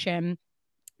takes vacation,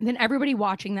 then everybody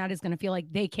watching that is going to feel like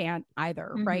they can't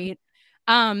either, right?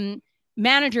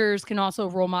 Managers can also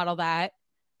role model that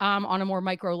on a more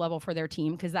micro level for their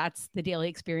team, because that's the daily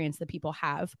experience that people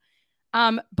have.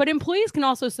 But employees can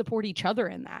also support each other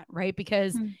in that, right?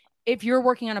 Because if you're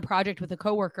working on a project with a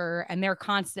coworker and they're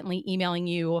constantly emailing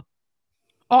you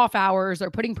off hours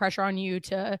or putting pressure on you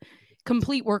to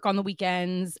complete work on the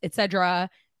weekends, etc.,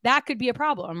 that could be a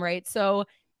problem, right? So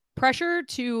pressure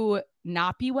to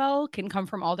not be well can come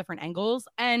from all different angles.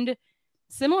 And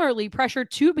similarly, pressure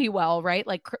to be well, right?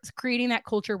 Like creating that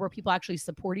culture where people actually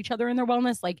support each other in their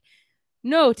wellness. Like,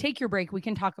 no, take your break. We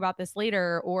can talk about this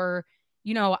later. Or,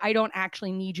 I don't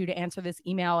actually need you to answer this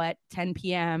email at 10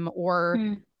 p.m.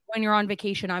 or when you're on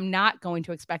vacation, I'm not going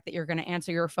to expect that you're going to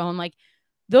answer your phone. Like,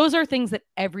 those are things that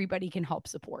everybody can help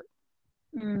support.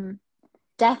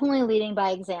 Definitely leading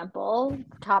by example,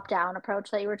 top-down approach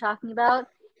that you were talking about,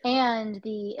 and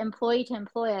the employee to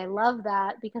employee. I love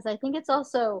that because I think it's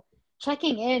also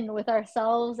checking in with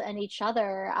ourselves and each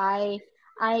other. I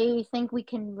think we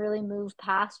can really move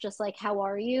past just like, how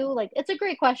are you? Like, it's a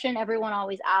great question. Everyone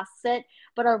always asks it,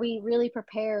 but are we really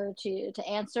prepared to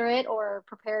answer it, or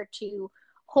prepared to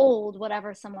hold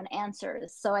whatever someone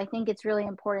answers? So I think it's really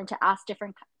important to ask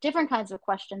different kinds of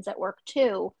questions at work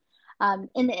too.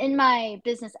 In my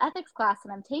business ethics class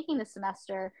that I'm taking this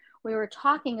semester, we were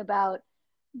talking about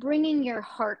bringing your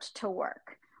heart to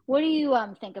work. What do you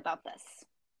think about this?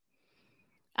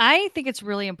 I think it's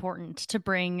really important to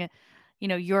bring,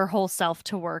 your whole self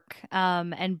to work,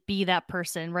 and be that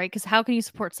person, right? Because how can you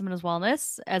support someone's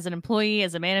wellness as an employee,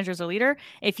 as a manager, as a leader,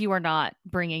 if you are not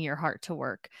bringing your heart to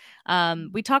work?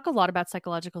 We talk a lot about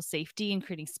psychological safety and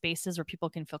creating spaces where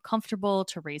people can feel comfortable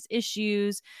to raise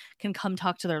issues, can come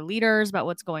talk to their leaders about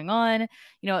what's going on.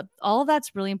 All of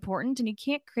that's really important. And you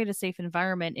can't create a safe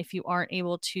environment if you aren't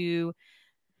able to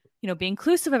be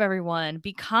inclusive of everyone,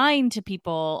 be kind to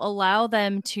people, allow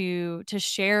them to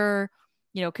share,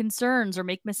 concerns or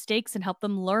make mistakes and help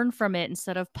them learn from it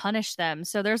instead of punish them.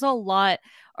 So there's a lot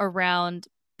around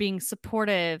being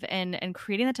supportive and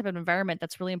creating that type of environment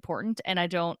that's really important. And I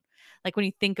don't like, when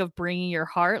you think of bringing your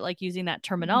heart, like using that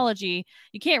terminology,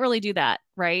 you can't really do that,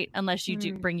 right? Unless you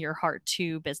do bring your heart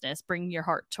to business, bring your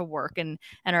heart to work, and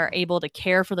are able to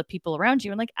care for the people around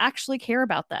you and like actually care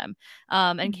about them,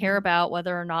 and care about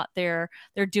whether or not they're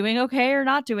doing okay or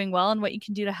not doing well, and what you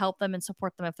can do to help them and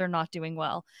support them if they're not doing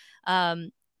well.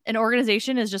 An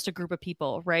organization is just a group of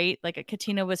people, right? Like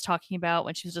Katina was talking about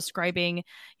when she was describing,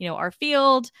 our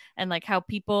field, and like how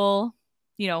people,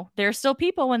 they're still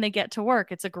people when they get to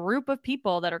work. It's a group of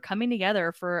people that are coming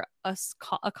together for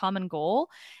a common goal.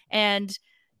 And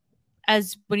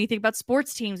as when you think about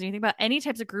sports teams, and you think about any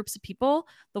types of groups of people,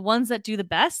 the ones that do the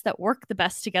best, that work the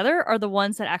best together, are the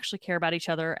ones that actually care about each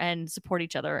other and support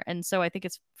each other. And so I think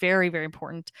it's very, very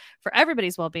important for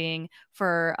everybody's well-being,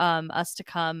 for us to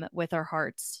come with our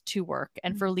hearts to work,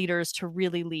 and for leaders to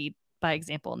really lead by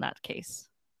example in that case.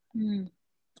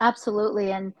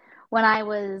 Absolutely. And when I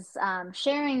was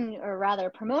sharing, or rather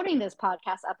promoting, this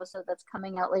podcast episode that's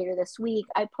coming out later this week,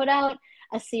 I put out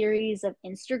a series of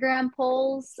Instagram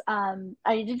polls.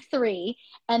 I did 3,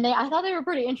 and I thought they were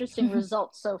pretty interesting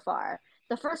results so far.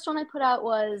 The first one I put out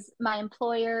was, my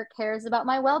employer cares about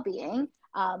my well-being.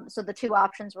 So the 2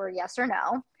 options were yes or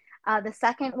no. The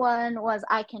second one was,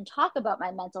 I can talk about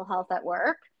my mental health at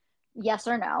work, yes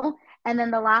or no. And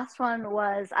then the last one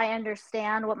was, I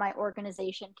understand what my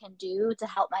organization can do to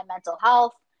help my mental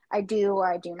health. I do or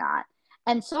I do not.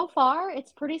 And so far,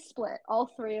 it's pretty split, all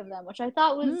 3 of them, which I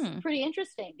thought was pretty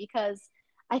interesting, because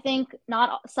I think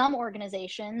not some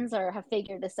organizations have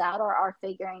figured this out or are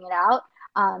figuring it out.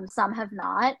 Some have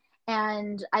not.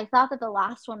 And I thought that the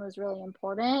last one was really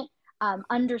important,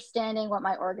 understanding what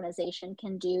my organization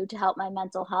can do to help my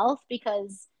mental health,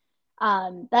 because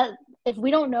that if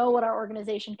we don't know what our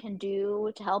organization can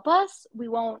do to help us, we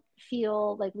won't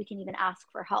feel like we can even ask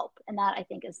for help. And that, I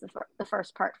think, is the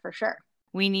first part for sure.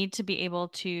 We need to be able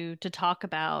to talk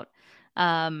about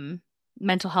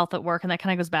mental health at work, and that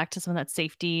kind of goes back to some of that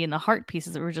safety and the heart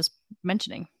pieces that we were just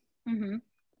mentioning.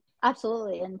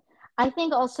 Absolutely. And I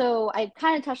think also, I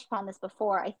kind of touched upon this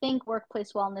before, I think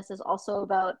workplace wellness is also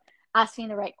about asking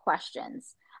the right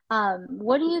questions.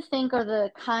 What do you think are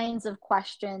the kinds of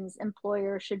questions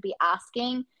employers should be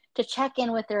asking to check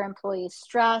in with their employees'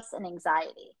 stress and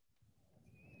anxiety?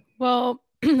 Well,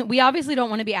 we obviously don't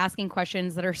want to be asking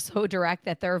questions that are so direct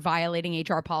that they're violating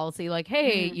HR policy, like,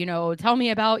 hey, tell me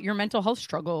about your mental health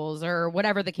struggles, or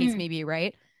whatever the case may be,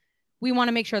 right? We want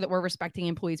to make sure that we're respecting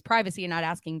employees' privacy and not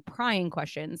asking prying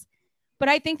questions. But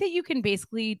I think that you can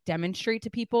basically demonstrate to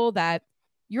people that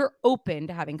you're open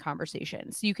to having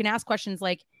conversations. So you can ask questions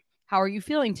like, how are you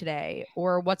feeling today?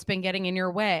 Or what's been getting in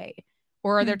your way?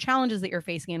 Or are there challenges that you're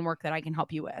facing in work that I can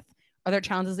help you with? Are there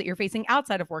challenges that you're facing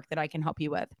outside of work that I can help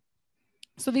you with?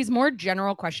 So these more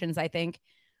general questions, I think,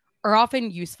 are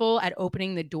often useful at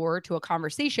opening the door to a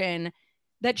conversation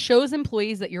that shows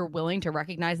employees that you're willing to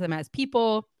recognize them as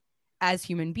people, as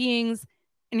human beings,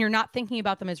 and you're not thinking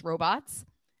about them as robots.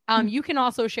 You can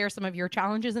also share some of your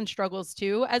challenges and struggles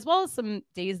too, as well as some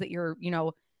days that you're,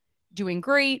 doing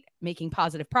great, making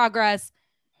positive progress.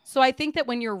 So I think that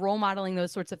when you're role modeling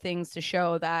those sorts of things to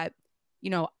show that,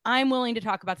 I'm willing to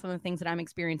talk about some of the things that I'm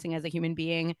experiencing as a human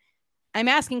being, I'm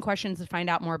asking questions to find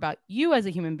out more about you as a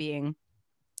human being,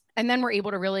 And then we're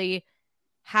able to really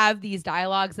have these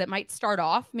dialogues that might start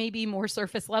off maybe more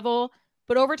surface level,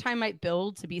 but over time might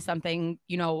build to be something,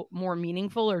 more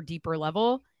meaningful or deeper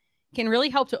level, can really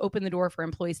help to open the door for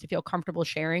employees to feel comfortable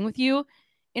sharing with you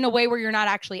in a way where you're not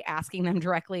actually asking them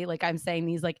directly. Like I'm saying,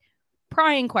 these like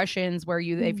prying questions where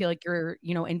they feel like you're,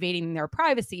 invading their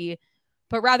privacy,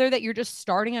 but rather that you're just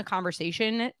starting a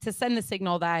conversation to send the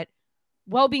signal that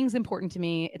well-being is important to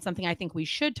me. It's something I think we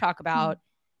should talk about.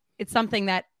 It's something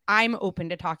that I'm open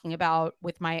to talking about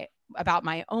about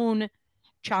my own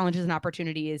challenges and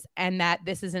opportunities, and that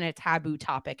this isn't a taboo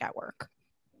topic at work.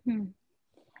 And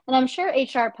I'm sure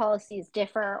HR policies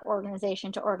differ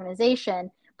organization to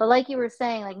organization, but like you were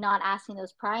saying, like not asking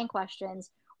those prying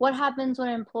questions, what happens when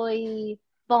an employee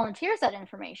volunteers that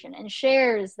information and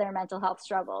shares their mental health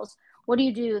struggles? What do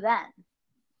you do then?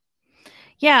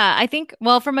 Yeah, I think,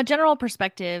 well, from a general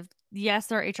perspective, yes,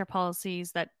 there are HR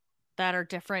policies that are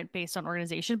different based on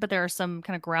organization, but there are some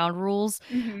kind of ground rules,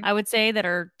 I would say, that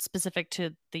are specific to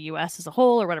the US as a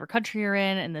whole or whatever country you're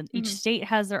in, and then each state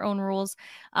has their own rules.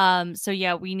 So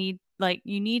yeah, you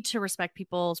need to respect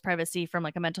people's privacy from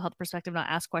like a mental health perspective, not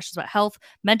ask questions about health,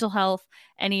 mental health,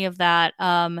 any of that.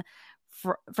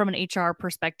 From an HR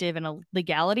perspective and a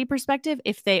legality perspective,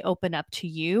 if they open up to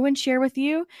you and share with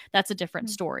you, that's a different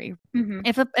story.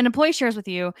 If an employee shares with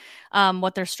you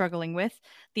what they're struggling with,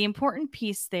 the important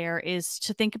piece there is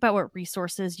to think about what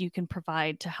resources you can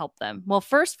provide to help them. Well,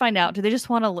 first find out, do they just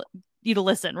want you to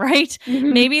listen, right?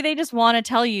 Maybe they just want to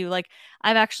tell you, like,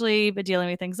 I've actually been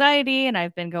dealing with anxiety and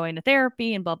I've been going to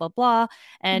therapy and blah, blah, blah.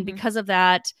 And because of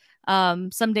that,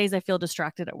 some days I feel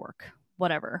distracted at work.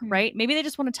 Whatever, right? Maybe they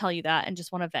just want to tell you that and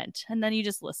just want to vent. And then you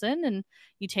just listen and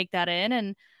you take that in,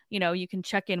 and, you can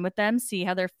check in with them, see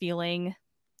how they're feeling a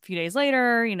few days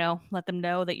later, let them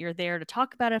know that you're there to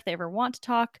talk about it if they ever want to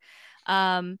talk.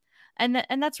 And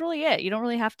that's really it. You don't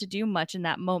really have to do much in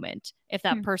that moment if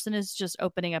that person is just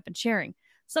opening up and sharing.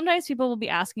 Sometimes people will be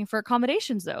asking for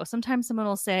accommodations, though. Sometimes someone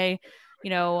will say,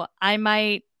 there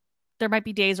might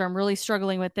be days where I'm really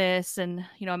struggling with this, and,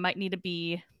 I might need to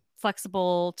be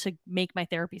flexible to make my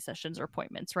therapy sessions or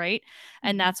appointments, right?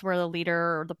 And that's where the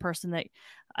leader or the person that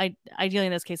ideally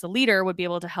in this case, a leader would be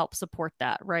able to help support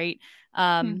that, right?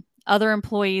 Other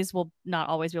employees will not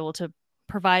always be able to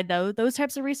provide those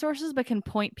types of resources, but can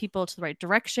point people to the right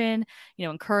direction,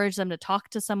 encourage them to talk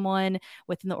to someone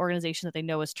within the organization that they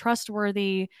know is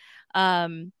trustworthy.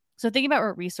 So thinking about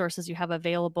what resources you have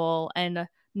available and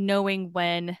knowing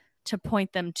when to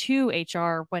point them to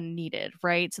HR when needed,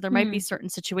 right? So there might be certain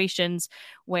situations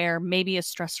where maybe a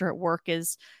stressor at work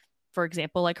is, for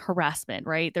example, like harassment,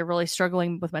 right? They're really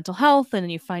struggling with mental health, and then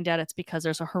you find out it's because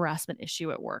there's a harassment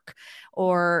issue at work,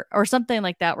 or something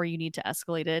like that where you need to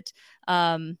escalate it.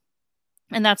 And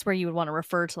that's where you would want to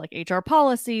refer to like HR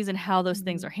policies and how those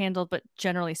things are handled. But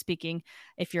generally speaking,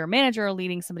 if you're a manager or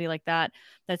leading somebody like that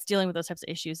that's dealing with those types of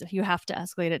issues, if you have to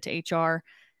escalate it to HR,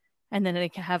 and then they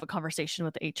can have a conversation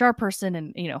with the HR person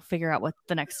and, figure out what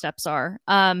the next steps are.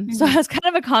 So it's kind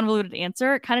of a convoluted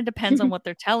answer. It kind of depends on what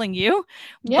they're telling you.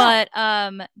 Yeah.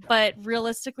 But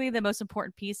realistically, the most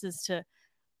important piece is to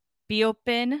be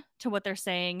open to what they're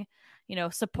saying,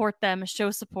 support them,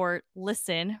 show support,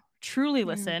 listen, truly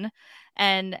listen,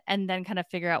 and then kind of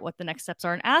figure out what the next steps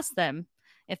are and ask them.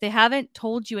 If they haven't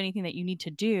told you anything that you need to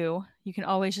do, you can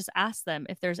always just ask them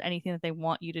if there's anything that they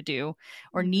want you to do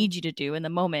or need you to do in the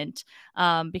moment,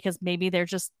 because maybe they're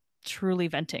just truly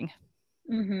venting.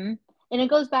 And it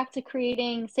goes back to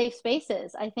creating safe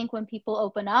spaces. I think when people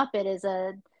open up, it is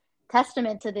a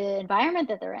testament to the environment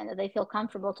that they're in, that they feel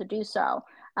comfortable to do so.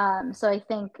 So I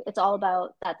think it's all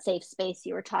about that safe space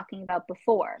you were talking about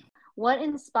before. What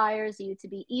inspires you to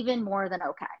be even more than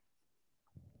okay?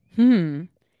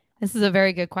 This is a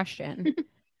very good question.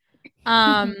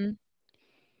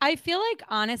 I feel like,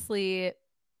 honestly,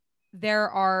 there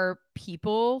are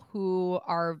people who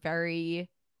are very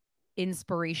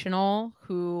inspirational,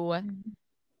 who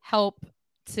help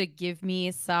to give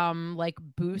me some like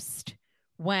boost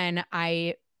when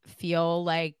I feel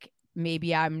like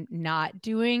maybe I'm not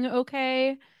doing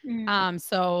okay.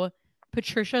 So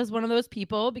Patricia is one of those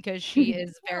people, because she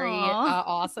is very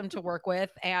awesome to work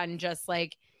with, and just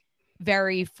like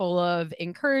very full of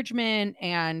encouragement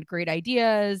and great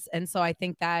ideas. And so I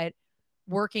think that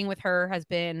working with her has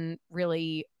been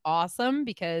really awesome,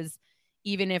 because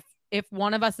even if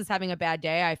one of us is having a bad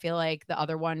day, I feel like the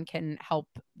other one can help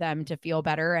them to feel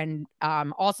better, and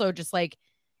also just like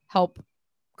help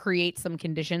create some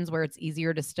conditions where it's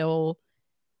easier to still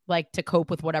like to cope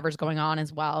with whatever's going on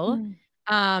as well.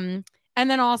 And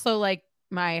then also like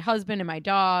my husband and my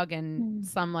dog and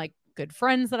some like good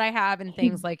friends that I have, and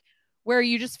things like where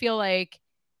you just feel like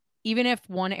even if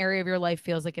one area of your life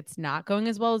feels like it's not going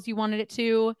as well as you wanted it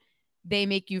to, they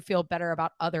make you feel better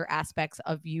about other aspects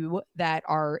of you that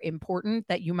are important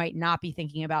that you might not be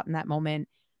thinking about in that moment,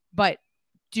 but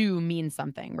do mean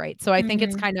something, right? So I think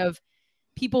it's kind of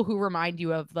people who remind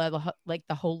you of the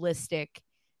holistic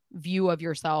view of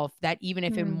yourself, that even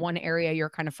if in one area you're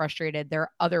kind of frustrated, there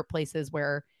are other places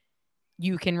where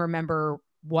you can remember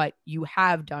what you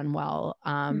have done well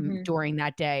during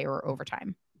that day or over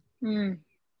time.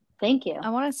 Thank you. I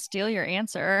want to steal your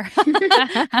answer.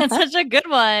 That's such a good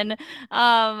one.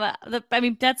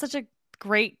 That's such a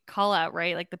great call out,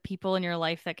 right? Like the people in your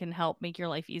life that can help make your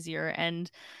life easier. And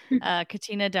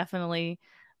Katina definitely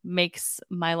makes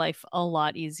my life a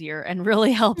lot easier and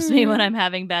really helps me when I'm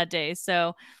having bad days.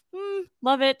 So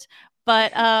love it.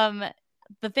 But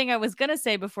the thing I was gonna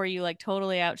say before you like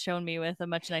totally outshone me with a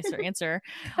much nicer answer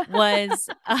was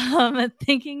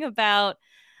thinking about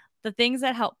the things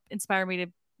that help inspire me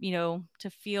to, to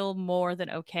feel more than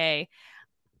okay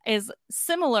is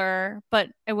similar, but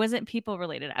it wasn't people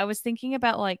related. I was thinking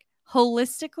about like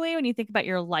holistically, when you think about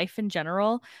your life in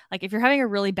general, like if you're having a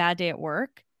really bad day at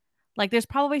work, like there's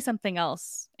probably something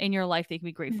else in your life that you can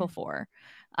be grateful for.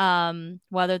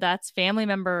 Whether that's family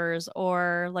members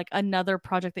or like another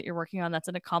project that you're working on that's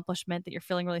an accomplishment that you're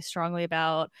feeling really strongly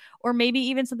about, or maybe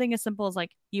even something as simple as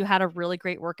like you had a really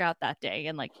great workout that day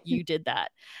and like you did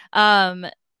that.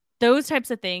 Those types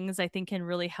of things I think can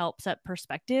really help set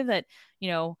perspective that,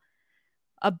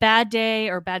 a bad day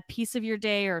or bad piece of your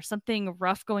day or something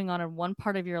rough going on in one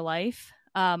part of your life,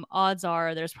 odds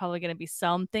are there's probably going to be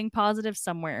something positive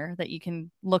somewhere that you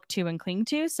can look to and cling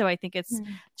to. So I think it's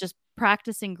just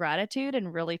practicing gratitude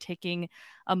and really taking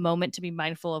a moment to be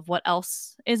mindful of what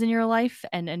else is in your life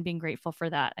and being grateful for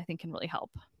that, I think can really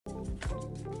help.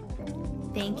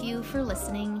 Thank you for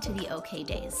listening to the OK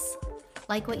Days.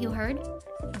 Like what you heard?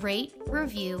 Rate,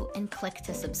 review, and click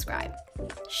to subscribe.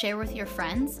 Share with your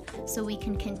friends so we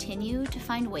can continue to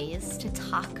find ways to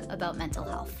talk about mental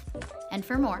health. And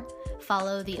for more,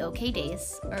 follow the OK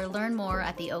Days or learn more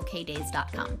at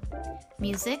theokdays.com.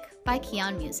 Music by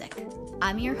Keon Music.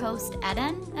 I'm your host,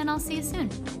 Eden, and I'll see you soon.